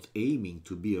 not aiming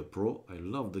to be a pro. I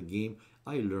love the game.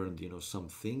 I learned some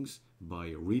things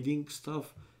by reading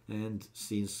stuff, and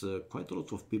since quite a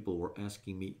lot of people were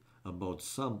asking me about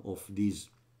some of these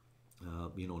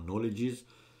knowledges,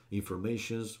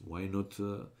 informations, why not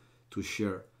to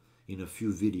share in a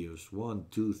few videos, 1,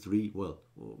 2, 3, well,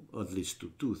 at least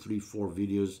 2, 3, 4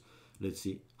 videos. Let's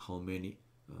see how many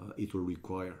it will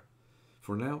require.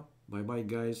 For now, bye bye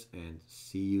guys, and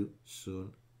see you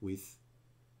soon with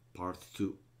part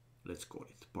 2. Let's call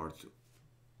it part 2.